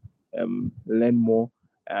then learn more.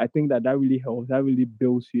 I think that really helps. That really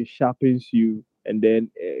builds you, sharpens you, and then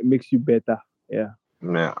it makes you better. Yeah.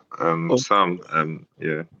 Yeah. Oh, Sam.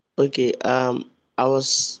 Yeah. okay. I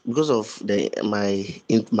was because of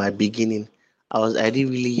my beginning. I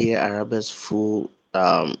didn't really hear Arabe's full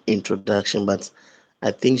introduction, but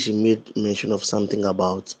I think she made mention of something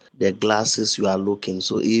about the glasses you are looking.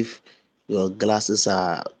 So if your glasses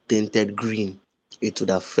are tinted green, it would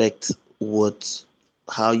affect what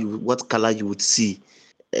color you would see.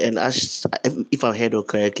 And if I heard it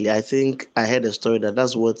correctly, I think I heard a story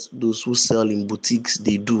that's what those who sell in boutiques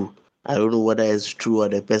they do. I don't know whether it's true or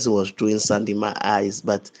the person was throwing sand in my eyes,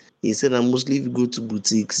 but he said that mostly if you go to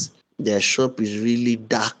boutiques, their shop is really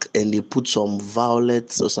dark and they put some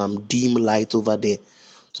violets or some dim light over there.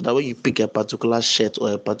 So that when you pick a particular shirt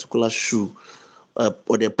or a particular shoe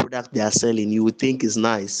or the product they are selling, you would think is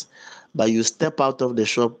nice. But you step out of the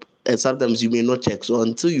shop and sometimes you may not check. So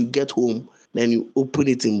until you get home, then you open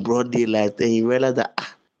it in broad daylight and you realize that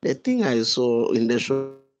the thing I saw in the shop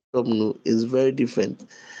no, is very different.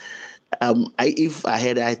 If I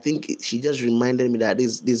had, I think she just reminded me that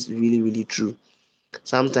this is really really true.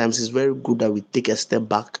 Sometimes it's very good that we take a step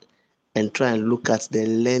back and try and look at the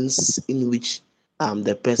lens in which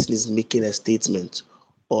the person is making a statement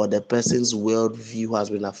or the person's worldview has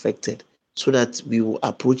been affected so that we will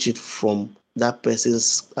approach it from that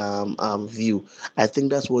person's view. I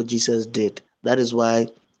think that's what Jesus did. That is why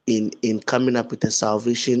in coming up with a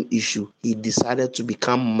salvation issue, he decided to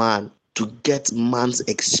become man to get man's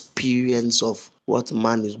experience of what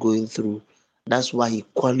man is going through. That's why he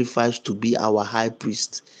qualifies to be our high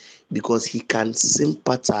priest because he can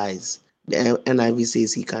sympathize. The NIV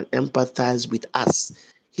says he can empathize with us.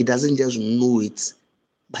 He doesn't just know it,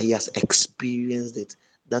 but he has experienced it.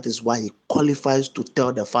 That is why he qualifies to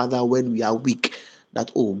tell the Father when we are weak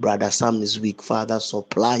that, oh, brother Sam is weak, Father,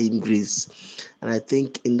 supply him grace. And I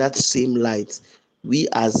think in that same light, we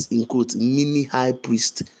as, in quote, mini high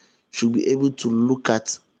priest should be able to look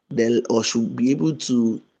at or should be able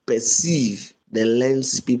to perceive the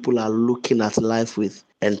lens people are looking at life with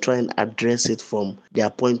and try and address it from their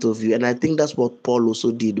point of view. And I think that's what Paul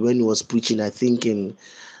also did when he was preaching, I think in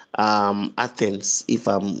Athens, if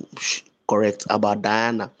I'm correct, about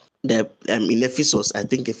Diana. In Ephesus, I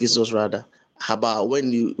think Ephesus rather, about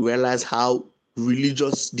when you realize how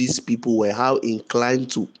religious these people were, how inclined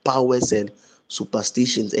to powers and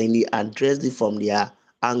superstitions, and he addressed it from their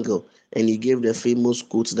angle, and he gave the famous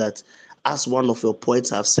quote that, as one of your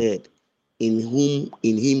poets have said, in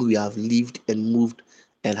him we have lived and moved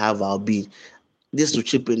and have our being. This to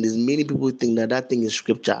chip in, there's many people think that thing is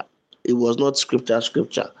scripture. It was not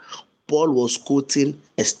scripture. Paul was quoting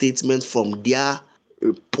a statement from their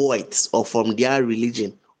poets or from their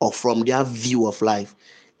religion or from their view of life.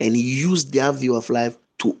 And he used their view of life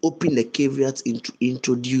to open the caveat into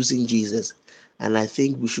introducing Jesus. And I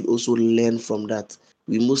think we should also learn from that.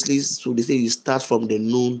 We mostly, so they say you start from the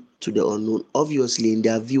known to the unknown. Obviously, in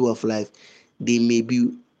their view of life, they may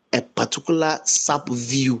be a particular sub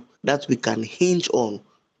view that we can hinge on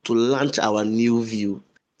to launch our new view.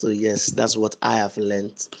 So yes, that's what I have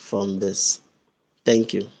learned from this.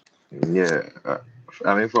 Thank you. Yeah.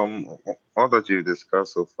 I mean, from all that you've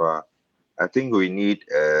discussed so far, I think we need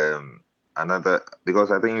another,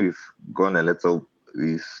 because I think we've done a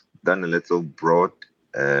little broad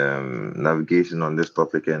navigation on this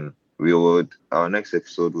topic, and our next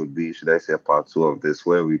episode would be, should I say, a part 2 of this,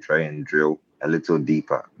 where we try and drill a little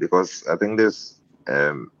deeper, because I think this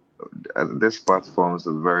this part forms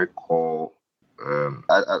a very core.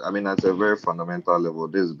 I mean, at a very fundamental level,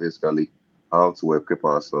 this is basically how to equip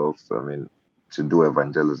ourselves. I mean, to do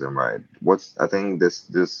evangelism, right? What's I think this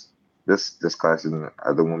discussion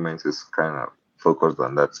at the moment is kind of focused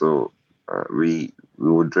on that. So we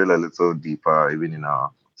will drill a little deeper, even in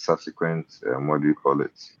our subsequent what do you call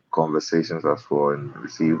it, conversations as well, and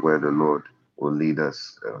see where the Lord will lead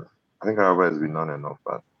us. I think, however, has been on and off.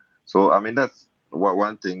 But so I mean, that's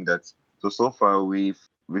one thing that so far we've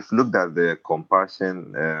looked at the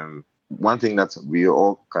compassion. One thing that we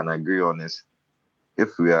all can agree on is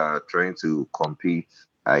if we are trying to compete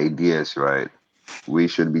ideas, right, we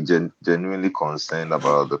should be genuinely concerned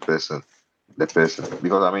about the person.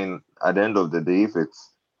 Because I mean, at the end of the day, if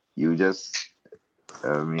it's you just,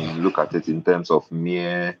 I mean, look at it in terms of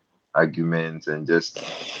mere arguments and just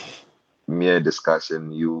mere discussion,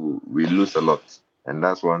 we lose a lot. And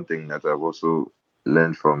that's one thing that I've also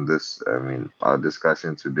learned from this, I mean, our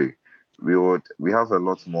discussion today. We have a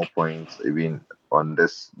lot more points even on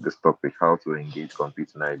this topic, how to engage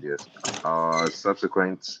competing ideas. Our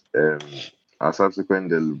subsequent our subsequent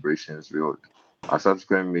deliberations will our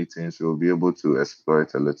subsequent meetings will be able to explore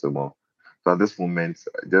it a little more. So at this moment,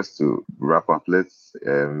 just to wrap up, let's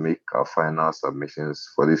make our final submissions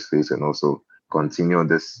for this phase and also continue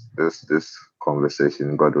this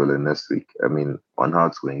conversation, God willing, next week. I mean, on how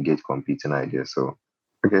to engage competing ideas. So,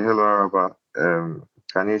 okay, hello, Araba.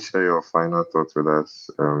 Can you share your final thoughts with us?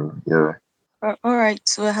 Yeah. All right.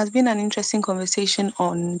 So it has been an interesting conversation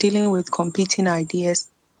on dealing with competing ideas.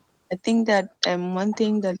 I think that one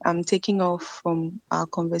thing that I'm taking off from our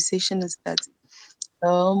conversation is that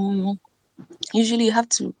um, usually you have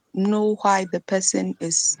to know why the person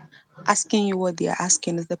is asking you what they are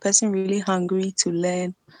asking. Is the person really hungry to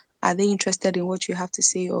learn? Are they interested in what you have to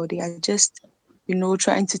say, or they are just,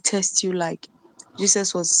 trying to test you? Like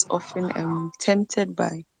Jesus was often tempted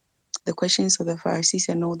by the questions of the Pharisees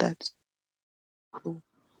and all that. So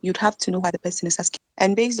you'd have to know why the person is asking.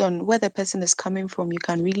 And based on where the person is coming from, you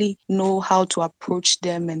can really know how to approach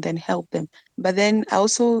them and then help them. But then I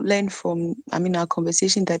also learned from, our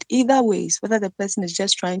conversation that either ways, whether the person is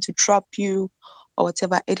just trying to trap you or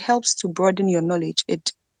whatever, it helps to broaden your knowledge.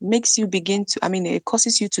 It makes you begin to, it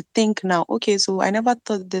causes you to think now, okay, so I never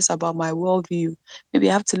thought this about my worldview. Maybe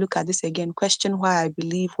I have to look at this again, question why I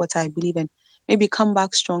believe what I believe, and maybe come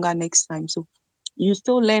back stronger next time. So you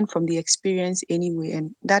still learn from the experience anyway,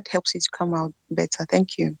 and that helps it to come out better.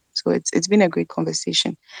 Thank you. So it's been a great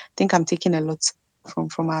conversation. I think I'm taking a lot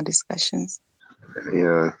from our discussions.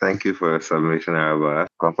 Yeah, thank you for your submission, Araba.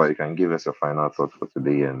 Compa, you can give us a final thought for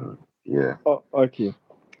today, and yeah. Oh, okay.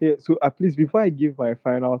 Yeah, so at least before I give my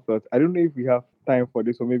final thoughts, I don't know if we have time for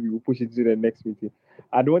this, or maybe we'll push it to the next meeting.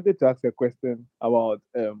 I wanted to ask a question about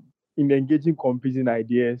in engaging competing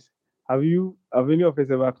ideas. Have any of us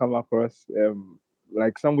ever come across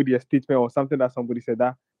like somebody a statement or something that somebody said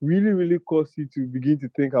that really, really caused you to begin to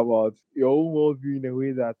think about your own worldview in a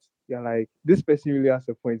way that you're like, this person really has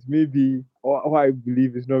a point. Maybe what I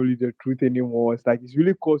believe is not really the truth anymore. It's like it's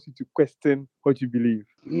really caused you to question what you believe.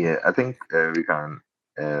 Yeah, I think we can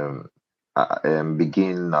um,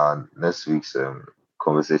 begin next week's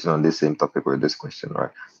conversation on this same topic with this question,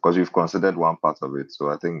 right? Because we've considered one part of it. So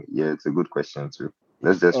I think, yeah, it's a good question too.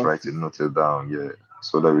 Let's just write it, Okay. note it down, yeah,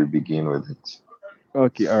 so that we begin with it.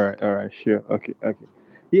 Okay. All right. Sure. Okay. Okay.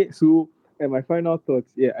 Yeah. So, my final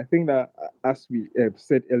thoughts. Yeah, I think that as we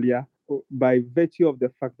said earlier, by virtue of the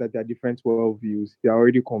fact that there are different worldviews, they are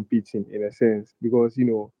already competing in a sense because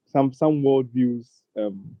some worldviews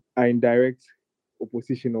are in direct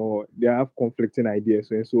opposition or they have conflicting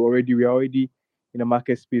ideas. So already we are already in a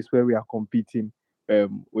market space where we are competing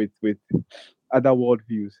with other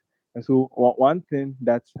worldviews. And so one thing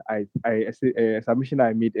that a submission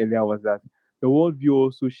I made earlier was that the worldview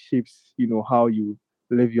also shapes, how you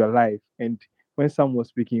live your life. And when Sam was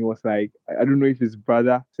speaking, it was like, I don't know if his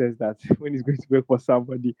brother says that when he's going to work for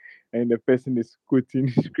somebody and the person is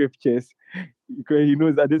quoting scriptures, because he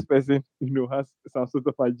knows that this person, has some sort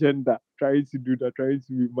of agenda, trying to do that, trying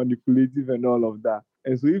to be manipulative and all of that.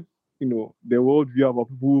 And so if, the worldview about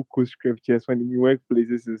people who quote scriptures when in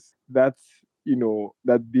workplaces is that,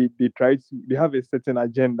 that they have a certain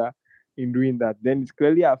agenda in doing that, then it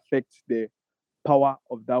clearly affects the power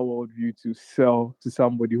of that worldview to sell to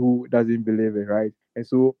somebody who doesn't believe it, right? And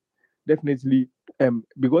so definitely,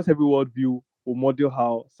 because every worldview will model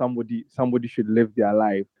how somebody should live their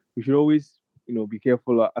life, we should always, be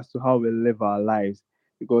careful as to how we live our lives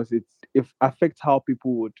because it affects how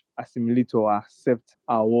people would assimilate or accept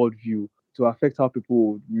our worldview, to affect how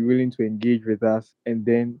people would be willing to engage with us, and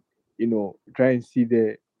then try and see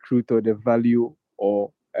the truth or the value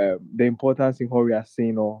or the importance in what we are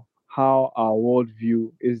saying, or how our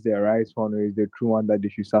worldview is the right one or is the true one that they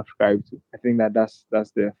should subscribe to. I think that's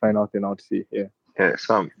the final thing I would say here. Yeah,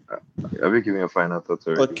 Sam, have you given your final thoughts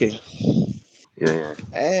already? Okay. Yeah.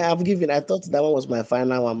 I've given. I thought that one was my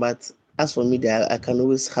final one, but as for me, I can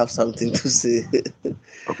always have something to say.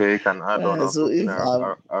 Okay, you can add on. I was So hoping if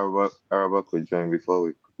I've Araba could join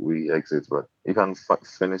before we exit, but you can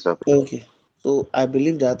finish up. okay, so I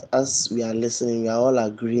believe that as we are listening, we are all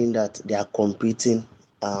agreeing that there are competing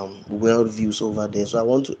worldviews over there. So I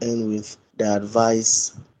want to end with the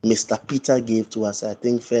advice Mr. Peter gave to us. I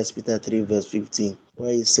think First Peter 3 verse 15,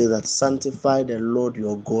 where he says that sanctify the Lord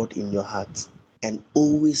your God in your heart, and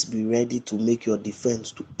always be ready to make your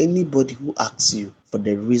defense to anybody who asks you for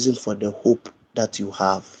the reason for the hope that you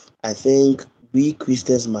have. I think we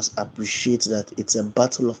Christians must appreciate that it's a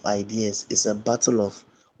battle of ideas, it's a battle of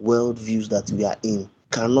worldviews that we are in.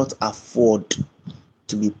 Cannot afford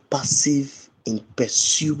to be passive in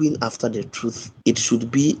pursuing after the truth. It should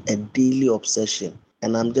be a daily obsession.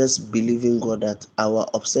 And I'm just believing God that our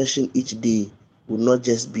obsession each day will not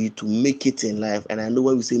just be to make it in life. And I know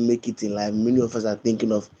when we say make it in life, many of us are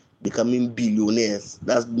thinking of becoming billionaires.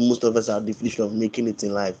 That's most of us our definition of making it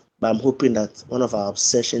in life. But I'm hoping that one of our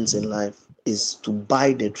obsessions in life is to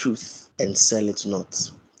buy the truth and sell it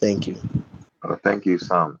not. Thank you. Thank you,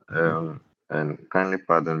 Sam. And kindly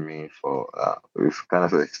pardon me for we've kind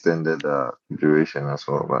of extended duration as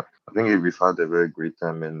well, but I think we've had a very great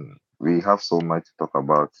time and we have so much to talk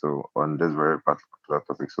about. So on this very particular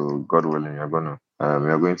topic, so God willing, we are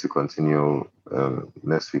going to continue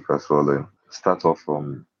next week as well and start off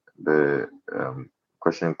from the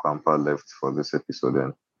question Kwampa left for this episode.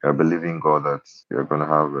 And we are believing God that we are going to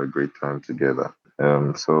have a great time together.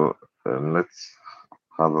 Let's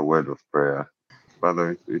have a word of prayer.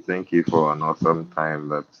 Father, we thank you for an awesome time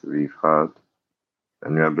that we've had,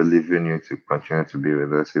 and we are believing you to continue to be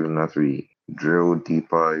with us, even as we drill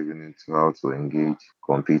deeper even into how to engage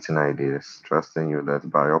competing ideas, trusting you that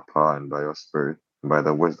by your power and by your spirit, by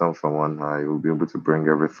the wisdom from on high, you'll be able to bring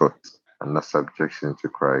every thought under subjection to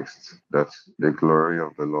Christ, that the glory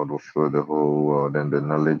of the Lord will fill the whole world and the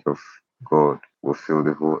knowledge of God will fill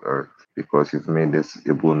the whole earth, because you've made this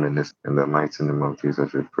able minister. In the mighty name of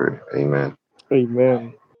Jesus we pray. Amen.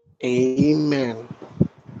 Amen. Amen.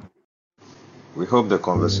 We hope the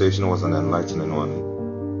conversation was an enlightening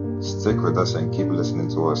one. Stick with us and keep listening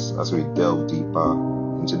to us as we delve deeper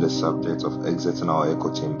into the subject of exiting our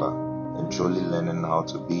echo chamber and truly learning how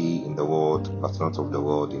to be in the world but not of the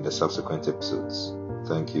world in the subsequent episodes.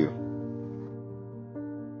 Thank you.